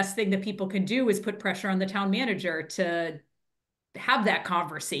say the best thing that people can do is put pressure on the town manager to have that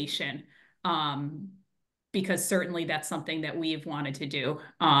conversation. Because certainly that's something that we've wanted to do.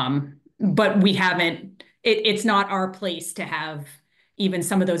 But we haven't, it's not our place to have even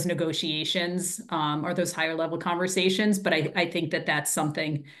some of those negotiations or those higher level conversations. But I think that that's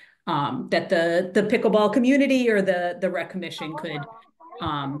something that the pickleball community or the rec commission could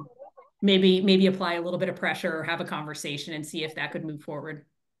maybe apply a little bit of pressure or have a conversation and see if that could move forward.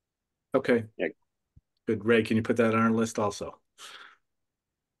 Okay. Yeah. Good. Ray, can you put that on our list also?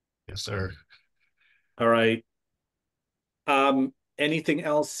 Yes, sir. All right. Anything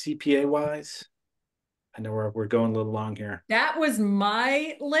else CPA wise? I know we're going a little long here. That was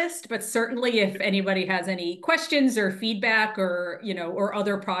my list, but certainly if anybody has any questions or feedback or, or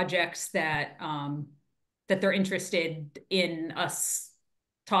other projects that that they're interested in us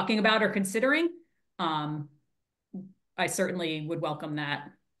talking about or considering, I certainly would welcome that.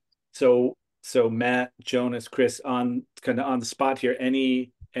 So Matt, Jonas, Chris, on kind of on the spot here,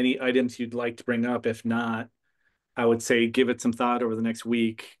 any items you'd like to bring up? If not, I would say give it some thought over the next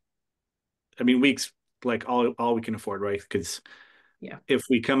week. I mean, weeks like all we can afford, right? Because if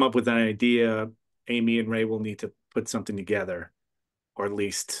we come up with an idea, Amy and Ray will need to put something together, or at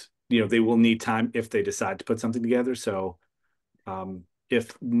least they will need time if they decide to put something together. So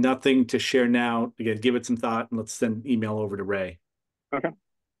if nothing to share now, again, give it some thought and let's send email over to Ray. Okay.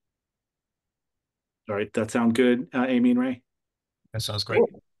 All right, that sound good, Amy and Ray? That sounds great.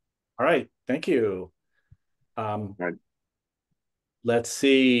 All right, thank you. Right. Let's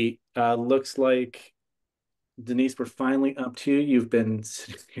see. Looks like Denise, we're finally up to you. You've been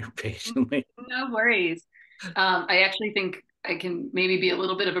sitting here patiently. No worries. I actually think I can maybe be a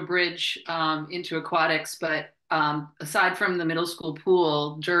little bit of a bridge into aquatics, but aside from the middle school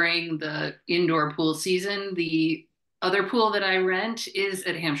pool, during the indoor pool season, the other pool that I rent is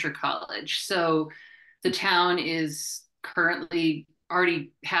at Hampshire College. So the town is currently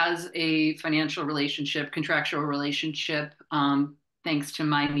already has a financial relationship, contractual relationship, thanks to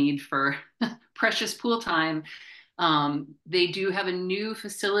my need for precious pool time. They do have a new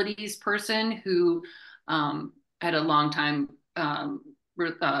facilities person who had a long time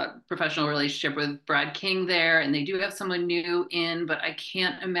professional relationship with Brad King there, and they do have someone new in, but I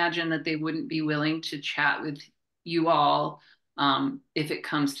can't imagine that they wouldn't be willing to chat with you all if it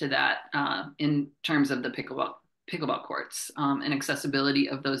comes to that in terms of the pickleball courts and accessibility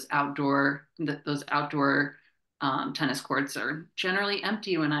of those outdoor tennis courts are generally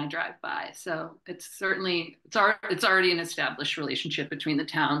empty when I drive by. So it's already an established relationship between the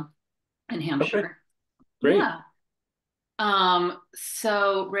town and Hampshire. Okay. Great. Yeah.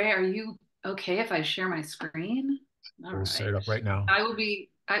 So Ray, are you okay if I share my screen? All We'll right. set it up right now.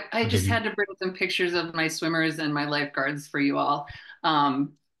 I just had to bring some pictures of my swimmers and my lifeguards for you all.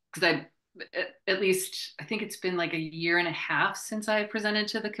 Because at least I think it's been like a year and a half since I presented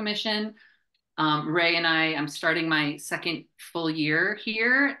to the commission. Ray and I'm starting my second full year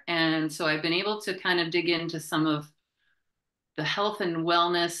here. And so I've been able to kind of dig into some of the health and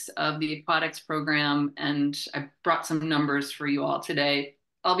wellness of the aquatics program. And I brought some numbers for you all today.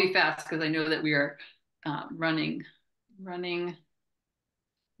 I'll be fast because I know that we are running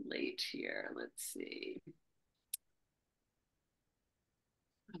late here. Let's see.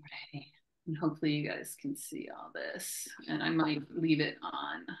 Alrighty. And hopefully you guys can see all this. And I might leave it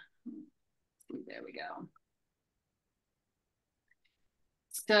on. There we go.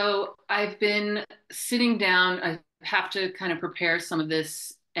 So I've been sitting down. I have to kind of prepare some of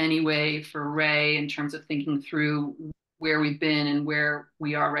this anyway for Ray in terms of thinking through where we've been and where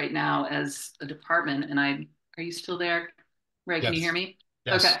we are right now as a department. And are you still there? Ray, can you hear me?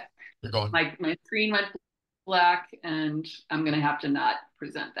 Yes. Okay. You're going. My screen went black and I'm going to have to not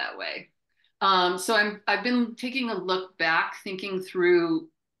present that way. So I've been taking a look back, thinking through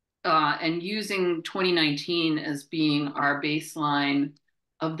and using 2019 as being our baseline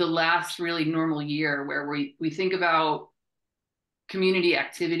of the last really normal year, where we think about community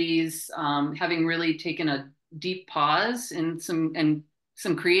activities, having really taken a deep pause in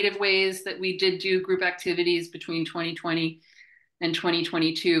some creative ways that we did do group activities between 2020 and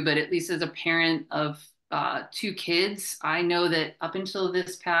 2022. But at least as a parent of two kids, I know that up until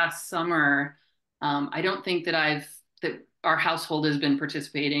this past summer, I don't think that our household has been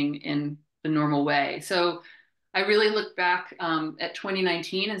participating in the normal way. So I really look back at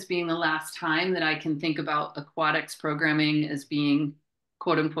 2019 as being the last time that I can think about aquatics programming as being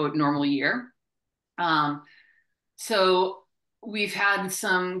quote unquote normal year. So we've had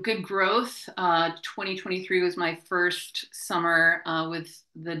some good growth. 2023 was my first summer with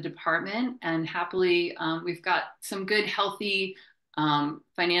the department, and happily we've got some good, healthy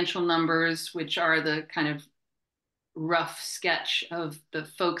financial numbers, which are the kind of rough sketch of the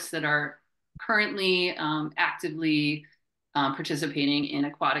folks that are currently actively participating in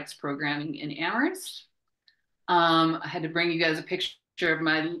aquatics programming in Amherst. I had to bring you guys a picture of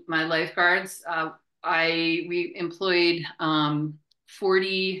my lifeguards. We employed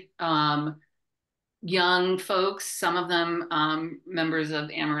 40 young folks, some of them members of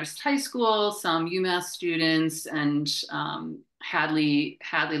Amherst High School, some UMass students, and Hadley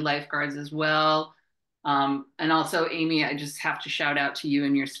lifeguards as well. And also, Amy, I just have to shout out to you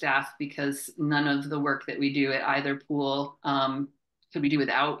and your staff, because none of the work that we do at either pool could we do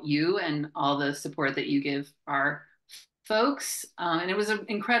without you and all the support that you give our folks. And it was an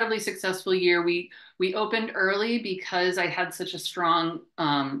incredibly successful year. We opened early because I had such a strong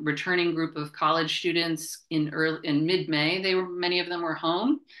returning group of college students in mid-May. Many of them were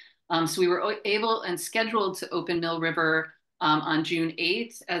home. So we were able and scheduled to open Mill River on June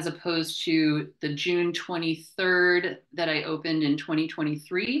 8th, as opposed to the June 23rd that I opened in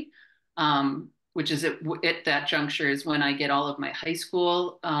 2023, which is at that juncture is when I get all of my high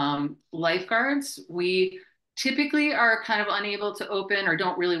school lifeguards. We typically are kind of unable to open or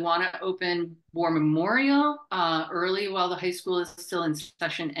don't really want to open War Memorial early while the high school is still in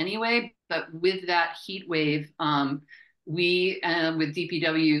session anyway. But with that heat wave, we with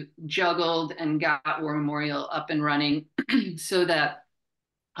DPW juggled and got War Memorial up and running so that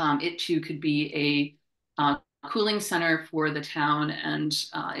it too could be a cooling center for the town. And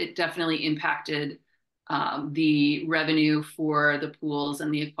it definitely impacted the revenue for the pools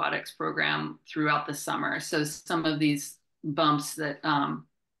and the aquatics program throughout the summer. So some of these bumps that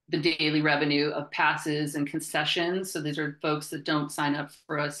the daily revenue of passes and concessions, so these are folks that don't sign up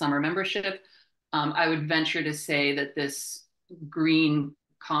for a summer membership. I would venture to say that this green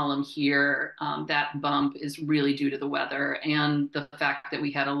column here, that bump is really due to the weather and the fact that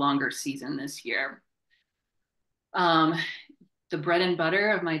we had a longer season this year. The bread and butter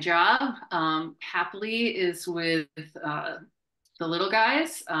of my job, happily, is with the little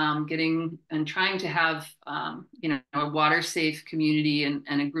guys, getting and trying to have a water safe community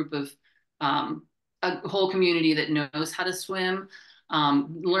and a group of a whole community that knows how to swim.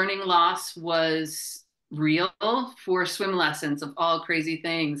 Learning loss was real for swim lessons of all crazy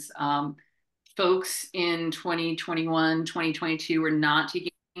things. Folks in 2021, 2022 were not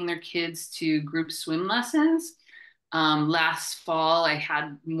taking their kids to group swim lessons. Last fall, I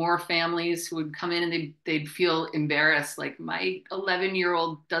had more families who would come in and they'd feel embarrassed, like, my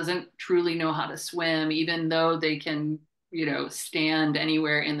 11-year-old doesn't truly know how to swim, even though they can, stand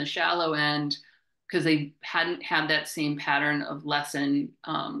anywhere in the shallow end, because they hadn't had that same pattern of lesson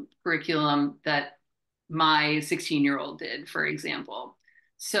curriculum that my 16-year-old did, for example.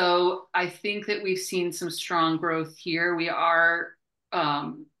 So I think that we've seen some strong growth here.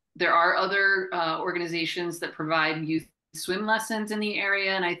 There are other organizations that provide youth swim lessons in the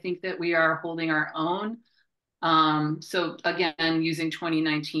area, and I think that we are holding our own. So again, using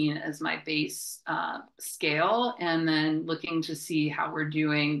 2019 as my base scale, and then looking to see how we're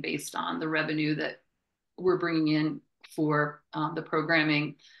doing based on the revenue that we're bringing in for the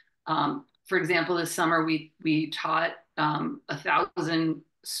programming. For example, this summer we taught 1,000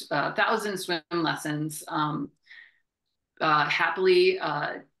 swim lessons. Happily,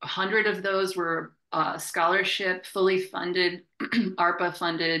 100 of those were scholarship, fully funded, ARPA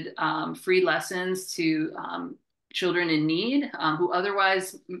funded free lessons to children in need, who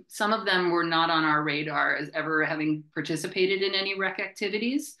otherwise, some of them were not on our radar as ever having participated in any rec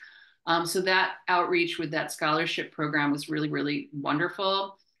activities. So that outreach with that scholarship program was really, really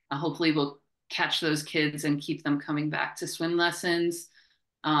wonderful. Hopefully we'll catch those kids and keep them coming back to swim lessons.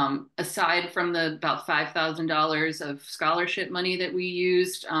 Aside from the about $5,000 of scholarship money that we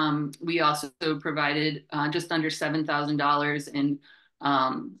used, we also provided just under $7,000 in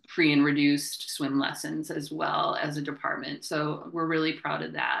free and reduced swim lessons as well as a department. So we're really proud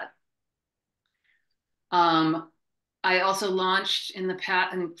of that. I also launched in the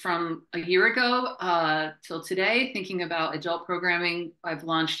past, from a year ago till today, thinking about adult programming. I've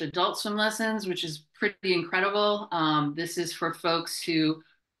launched adult swim lessons, which is pretty incredible. This is for folks who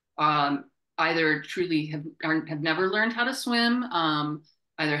either truly have never learned how to swim,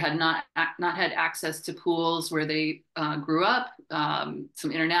 either had not had access to pools where they grew up,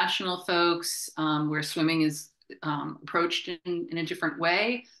 some international folks where swimming is approached in a different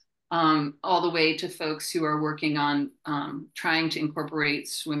way, all the way to folks who are working on trying to incorporate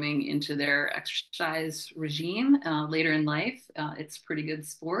swimming into their exercise regime later in life. It's a pretty good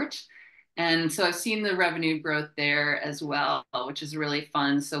sport. And so I've seen the revenue growth there as well, which is really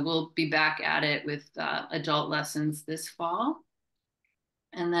fun. So we'll be back at it with adult lessons this fall.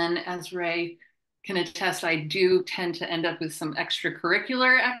 And then as Ray can attest, I do tend to end up with some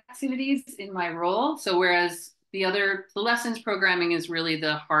extracurricular activities in my role. So whereas the lessons programming is really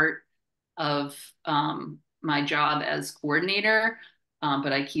the heart of my job as coordinator,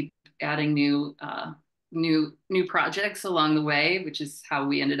 but I keep adding new projects along the way, which is how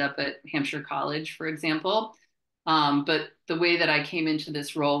we ended up at Hampshire College, for example. But the way that I came into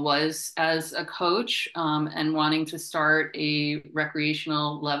this role was as a coach and wanting to start a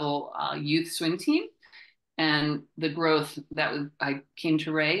recreational level youth swim team. And the growth I came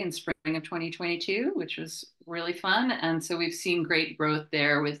to Ray in spring of 2022, which was really fun. And so we've seen great growth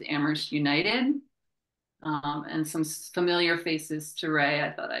there with Amherst United and some familiar faces to Ray.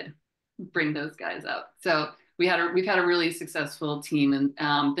 I thought I'd bring those guys up. So we've had a really successful team.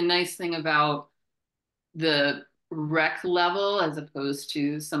 And the nice thing about the rec level, as opposed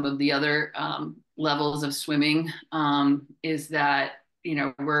to some of the other levels of swimming, is that,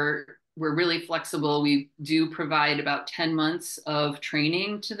 we're really flexible. We do provide about 10 months of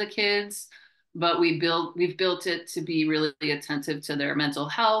training to the kids, but we've built it to be really attentive to their mental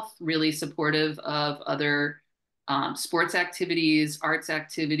health, really supportive of other sports activities, arts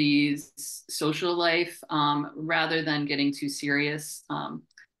activities, social life, rather than getting too serious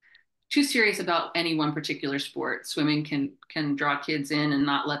about any one particular sport. Swimming can draw kids in and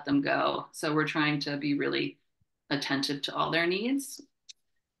not let them go. So we're trying to be really attentive to all their needs.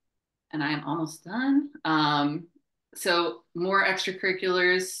 And I am almost done. So more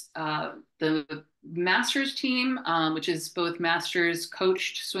extracurriculars. The masters team, which is both masters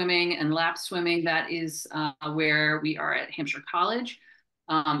coached swimming and lap swimming, that is where we are at Hampshire College.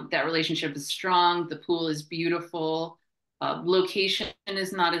 That relationship is strong. The pool is beautiful. Location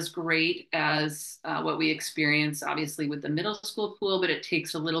is not as great as what we experience, obviously, with the middle school pool, but it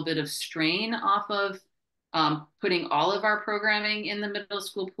takes a little bit of strain off of putting all of our programming in the middle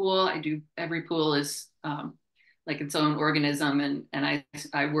school pool. Every pool is like its own organism, and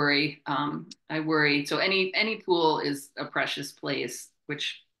I worry. So any pool is a precious place,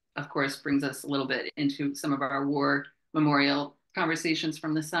 which of course brings us a little bit into some of our war memorial conversations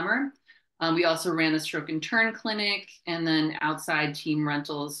from the summer. We also ran a stroke and turn clinic, and then outside team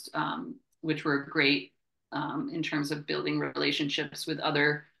rentals, which were great in terms of building relationships with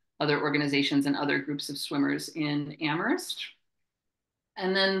other organizations and other groups of swimmers in Amherst.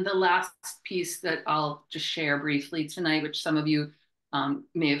 And then the last piece that I'll just share briefly tonight, which some of you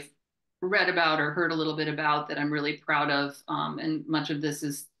may have read about or heard a little bit about, that I'm really proud of. And much of this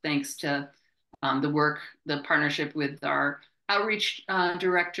is thanks to the partnership with our outreach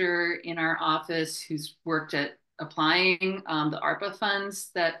director in our office, who's worked at applying the ARPA funds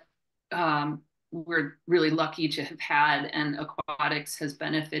that we're really lucky to have had, and aquatics has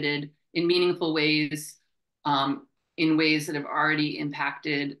benefited in meaningful ways, in ways that have already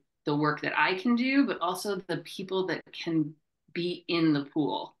impacted the work that I can do, but also the people that can be in the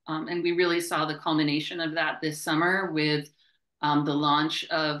pool. And we really saw the culmination of that this summer with the launch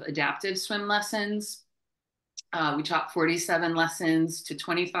of adaptive swim lessons. We taught 47 lessons to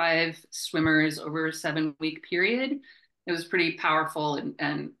 25 swimmers over a 7-week period. It was pretty powerful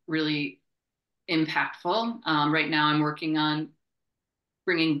and really impactful. Right now, I'm working on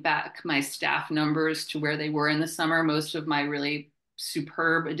bringing back my staff numbers to where they were in the summer. Most of my really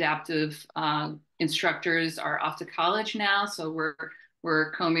superb adaptive instructors are off to college now, so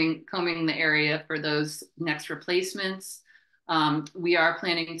we're combing the area for those next replacements. We are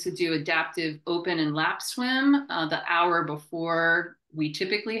planning to do adaptive open and lap swim the hour before we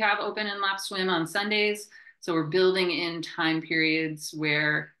typically have open and lap swim on Sundays. So we're building in time periods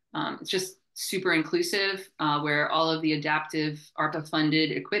where it's just super inclusive, where all of the adaptive ARPA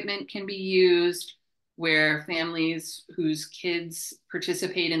funded equipment can be used, where families whose kids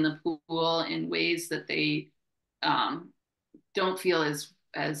participate in the pool in ways that they don't feel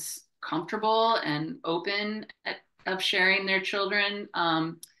as comfortable and open of sharing their children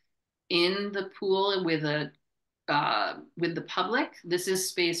in the pool with the public. This is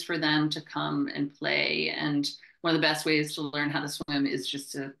space for them to come and play. And one of the best ways to learn how to swim is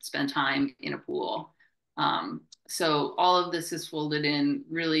just to spend time in a pool. So all of this is folded in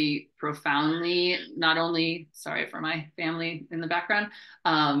really profoundly, not only, sorry for my family in the background,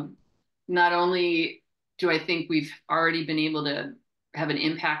 not only do I think we've already been able to have an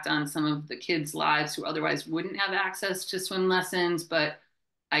impact on some of the kids' lives who otherwise wouldn't have access to swim lessons, but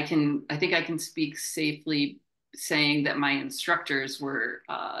I think I can speak safely saying that my instructors were,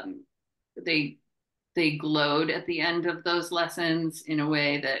 they glowed at the end of those lessons in a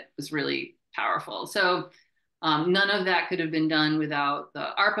way that was really powerful. So none of that could have been done without the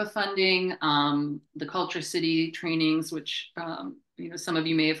ARPA funding, the Culture City trainings, which some of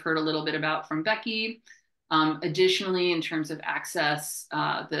you may have heard a little bit about from Becky. Additionally, in terms of access,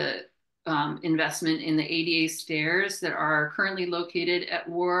 the investment in the ADA stairs that are currently located at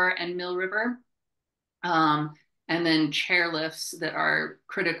War and Mill River, and then chair lifts that are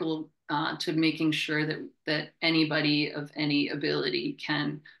critical to making sure that anybody of any ability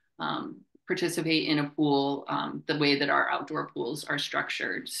can participate in a pool the way that our outdoor pools are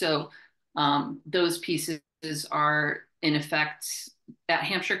structured. So those pieces are in effect at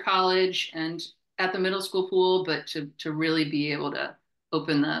Hampshire College and at the middle school pool, but to really be able to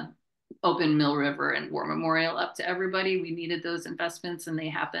open Mill River and War Memorial up to everybody, we needed those investments and they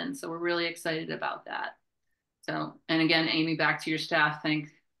happened. So we're really excited about that. So, and again, Amy, back to your staff, thank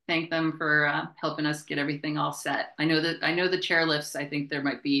them for helping us get everything all set. I know the chairlifts, I think there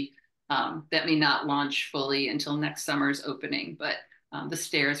might be, that may not launch fully until next summer's opening, but the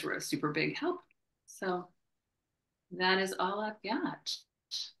stairs were a super big help. So that is all I've got.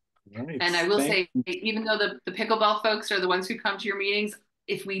 Right. And I will say, even though the pickleball folks are the ones who come to your meetings,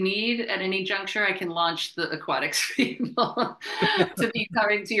 if we need at any juncture, I can launch the aquatics people to be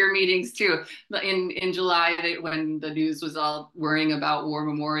coming to your meetings too. In July, when the news was all worrying about War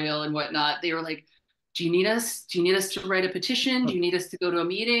Memorial and whatnot, they were like, do you need us? Do you need us to write a petition? Do you need us to go to a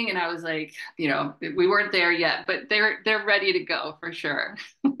meeting? And I was like, we weren't there yet, but they're ready to go for sure.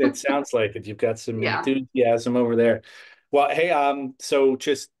 It sounds like it. You've got some Yeah. enthusiasm over there. Well, hey, so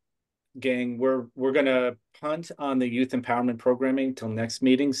just gang, we're gonna punt on the youth empowerment programming till next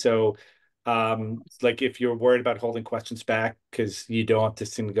meeting. So like if you're worried about holding questions back because you don't want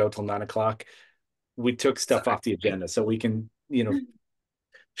this thing to go till 9 o'clock, we took stuff off the agenda so we can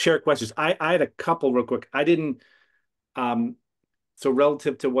share questions. I had a couple real quick. I didn't so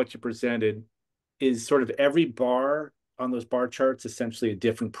relative to what you presented, is sort of every bar on those bar charts essentially a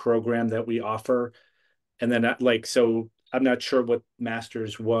different program that we offer? And then so I'm not sure what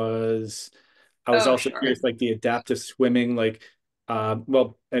Masters was. I was also curious, like the adaptive swimming,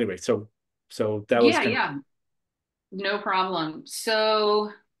 well, anyway, so that was no problem.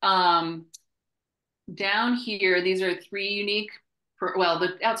 So down here, these are 3 unique,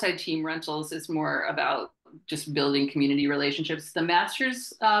 the outside team rentals is more about just building community relationships. The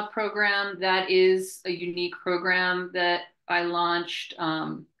Masters program, that is a unique program that I launched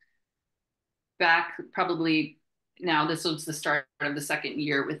back probably now. This was the start of the 2nd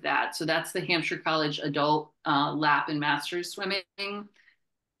year with that. So that's the Hampshire College adult lap and Masters swimming.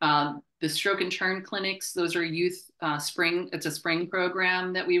 The stroke and turn clinics, those are youth it's a spring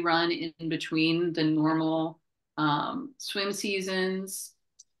program that we run in between the normal swim seasons.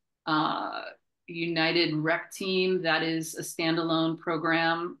 United Rec Team, that is a standalone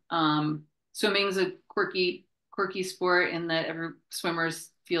program. Swimming is a quirky sport in that swimmers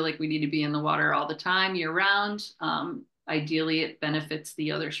feel like we need to be in the water all the time year round. ideally it benefits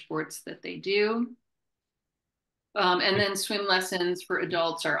the other sports that they do. And then swim lessons for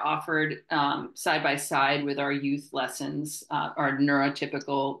adults are offered side by side with our youth lessons, our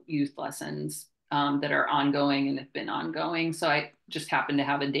neurotypical youth lessons that are ongoing and have been ongoing. So I just happen to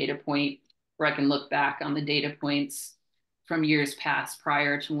have a data point where I can look back on the data points from years past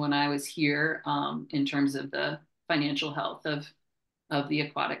prior to when I was here in terms of the financial health of the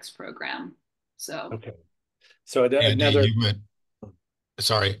aquatics program. So Okay. So Andy, another.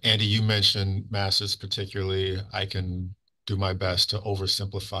 Sorry, Andy, you mentioned masters particularly. I can do my best to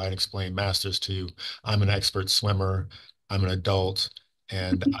oversimplify and explain masters to you. I'm an expert swimmer. I'm an adult,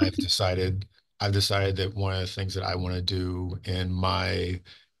 and I've decided that one of the things that I want to do in my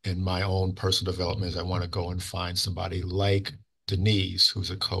own personal development is I want to go and find somebody like Denise, who's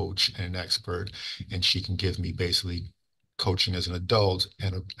a coach and an expert, and she can give me basically coaching as an adult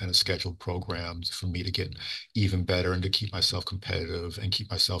and a scheduled program for me to get even better and to keep myself competitive and keep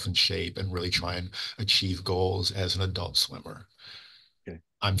myself in shape and really try and achieve goals as an adult swimmer. Okay.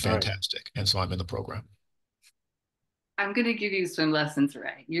 I'm All right. fantastic. And so I'm in the program. I'm going to give you swim lessons,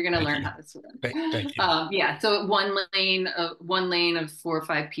 Ray. You're going to Thank learn you. how to swim. Thank you. Yeah. So one lane of 4 or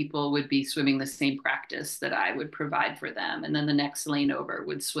 5 people would be swimming the same practice that I would provide for them, and then the next lane over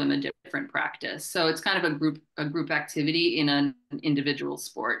would swim a different practice. So it's kind of a group activity in an individual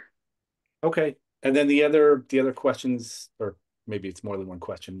sport. Okay. And then the other questions, or maybe it's more than one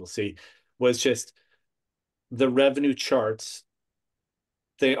question, we'll see, was just the revenue charts.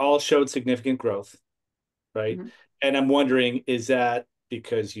 They all showed significant growth, right? Mm-hmm. And I'm wondering, is that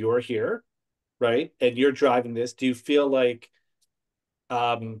because you're here, right? And you're driving this? Do you feel like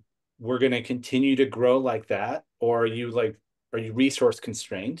we're going to continue to grow like that? Or are you resource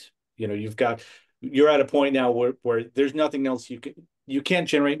constrained? You know, you're at a point now where there's nothing else you can't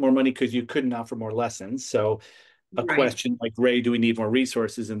generate more money because you couldn't offer more lessons. So a Right. question like, Ray, do we need more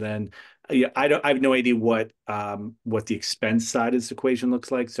resources? And then yeah, I have no idea what the expense side of this equation looks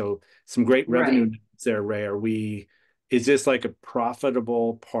like. So some great revenue Right. there, Ray. Is this like a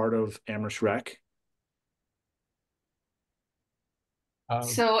profitable part of Amherst Rec?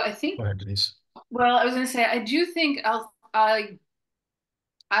 So I think, Go ahead, Denise. well, I was going to say, I do think I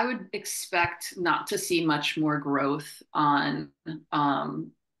would expect not to see much more growth um,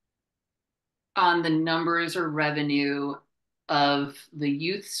 on the numbers or revenue of the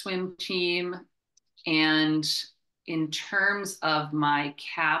youth swim team. And in terms of my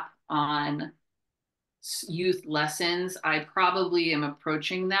cap on youth lessons, I probably am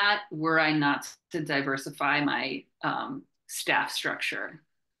approaching that were I not to diversify my staff structure.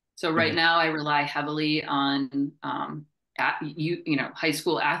 So right now I rely heavily on high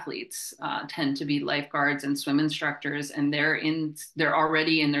school athletes tend to be lifeguards and swim instructors, and they're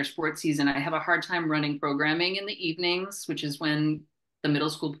already in their sports season. I have a hard time running programming in the evenings, which is when the middle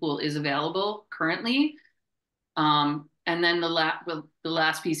school pool is available currently. And then the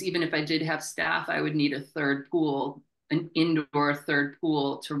last piece, even if I did have staff, I would need a third pool, an indoor third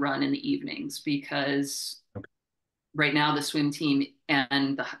pool to run in the evenings, because right now the swim team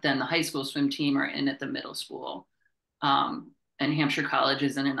and then the high school swim team are in at the middle school. And Hampshire College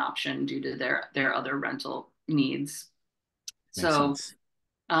isn't an option due to their other rental needs. Makes So, sense.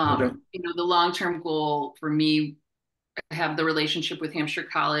 Okay. the long-term goal for me, I have the relationship with Hampshire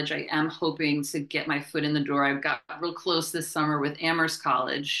College. I am hoping to get my foot in the door. I've got real close this summer with Amherst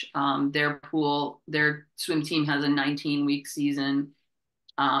College. Their swim team has a 19-week season.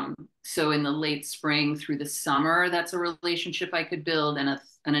 So in the late spring through the summer, that's a relationship I could build, and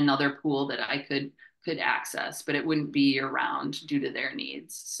another pool that I could access, but it wouldn't be year round due to their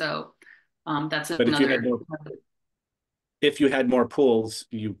needs. So that's But another. if you had more pools,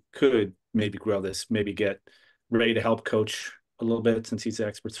 you could maybe grow this, maybe get Ray to help coach a little bit since he's the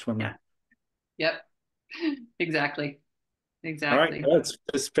expert swimmer. Yeah. Yep. Exactly. All right. That's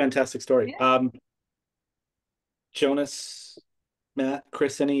a fantastic story. Yeah. Jonas, Matt,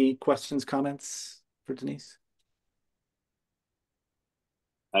 Chris, any questions, comments for Denise?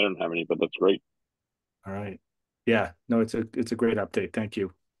 I don't have any, but that's great. All right. Yeah, no, it's a great update. Thank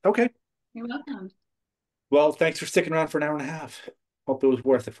you. Okay. You're welcome. Well, thanks for sticking around for an hour and a half. Hope it was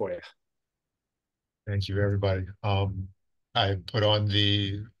worth it for you. Thank you, everybody. I put on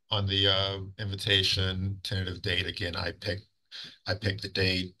the invitation tentative date again. I picked the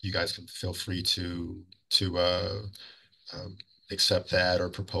date. You guys can feel free to accept that or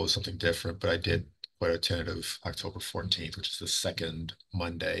propose something different. But I did put a tentative October 14th, which is the second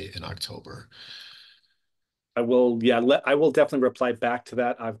Monday in October. I will definitely reply back to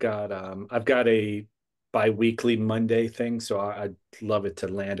that. I've got a bi-weekly Monday thing, so I'd love it to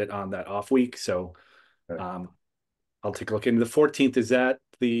land it on that off week. So I'll take a look. And the 14th, is that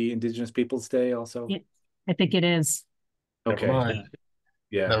the Indigenous Peoples Day also? Yeah, I think it is. Never Okay. mind.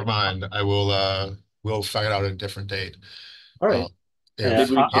 Yeah. Never mind. I will we'll find out a different date. All right. If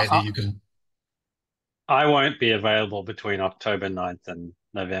Maybe we Andy, you can. I won't be available between October 9th and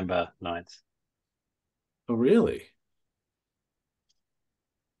November 9th. Oh, really?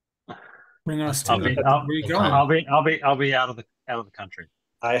 Bring us I'll to be where I'll, you Okay. going? I'll be out of the country.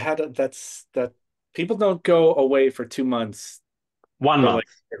 I had that people don't go away for 2 months 1 for month.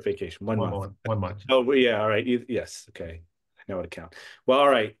 like vacation. 1 month. 1 month. Oh, yeah. All right. Yes. Okay. I know what to count. Well, all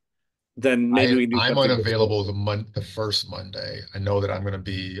right. Then maybe we do I'm something. unavailable the first Monday. I know that I'm going to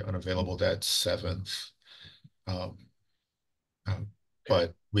be unavailable that 7th. Um,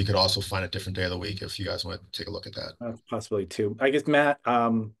 but we could also find a different day of the week if you guys want to take a look at that. Possibly too. I guess Matt,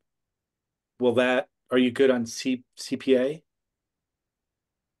 are you good on CPA?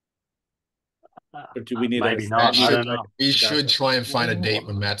 Or do we need Maybe not. I don't know. We should try and find a date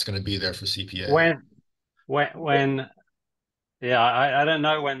when Matt's going to be there for CPA. When yeah, I don't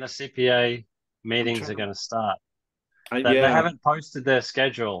know when the CPA meetings are going to start. They haven't posted their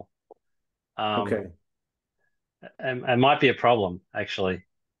schedule. Okay. It might be a problem, actually.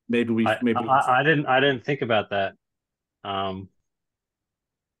 I didn't think about that.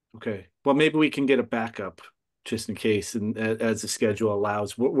 Okay. Well, maybe we can get a backup just in case, and as the schedule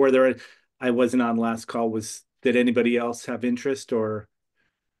allows. Were there? I wasn't on last call. Did anybody else have interest or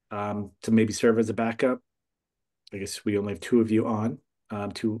to maybe serve as a backup? I guess we only have two of you on,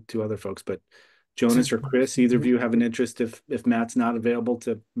 two other folks, but Jonas or Chris, either of you have an interest if Matt's not available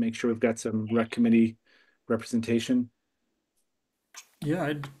to make sure we've got some rec committee representation?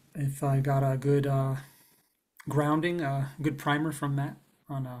 Yeah, if I got a good grounding, good primer from Matt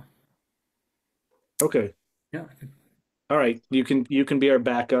on Okay. yeah. All right. You can be our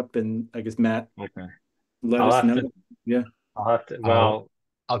backup, and I guess Matt, Okay. let us know. Yeah. I'll have to. Well,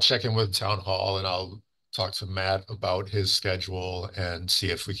 I'll check in with town hall and I'll talk to Matt about his schedule and see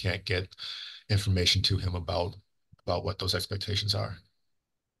if we can't get information to him about what those expectations are.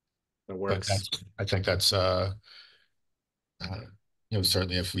 That works. But I think that's certainly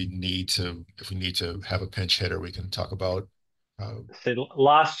if we need to have a pinch hitter, we can talk about. See,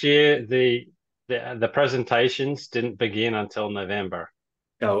 last year the presentations didn't begin until November.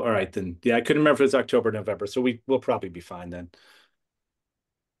 Oh, all right then. Yeah, I couldn't remember if it was October, or November, so we'll probably be fine then.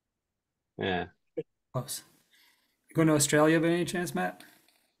 Yeah. Close. You going to Australia by any chance, Matt?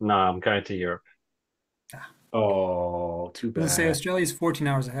 No, I'm going to Europe. Oh, too I was gonna say bad. Australia's 14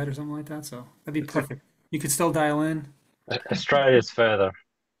 hours ahead or something like that, so that'd be perfect. You could still dial in. Australia's further.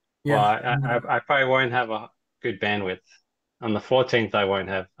 Yeah. Well, I probably won't have a good bandwidth. On the 14th, I won't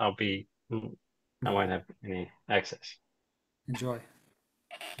have any access. Enjoy.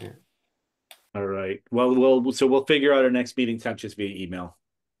 Yeah. All right. Well, we'll figure out our next meeting time just via email.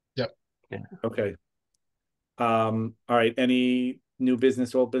 Yep. Yeah. Okay. All right. Any new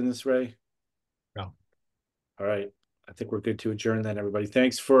business, old business, Ray? No. All right. I think we're good to adjourn then, everybody.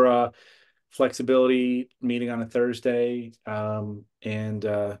 Thanks for flexibility meeting on a Thursday. And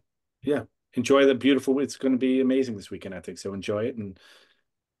yeah, enjoy the beautiful, it's going to be amazing this weekend, I think. So enjoy it, and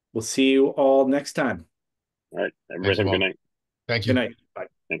we'll see you all next time. All right. Everybody have a good night. Thank you. Good night. Bye.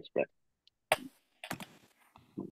 Thanks. Bye.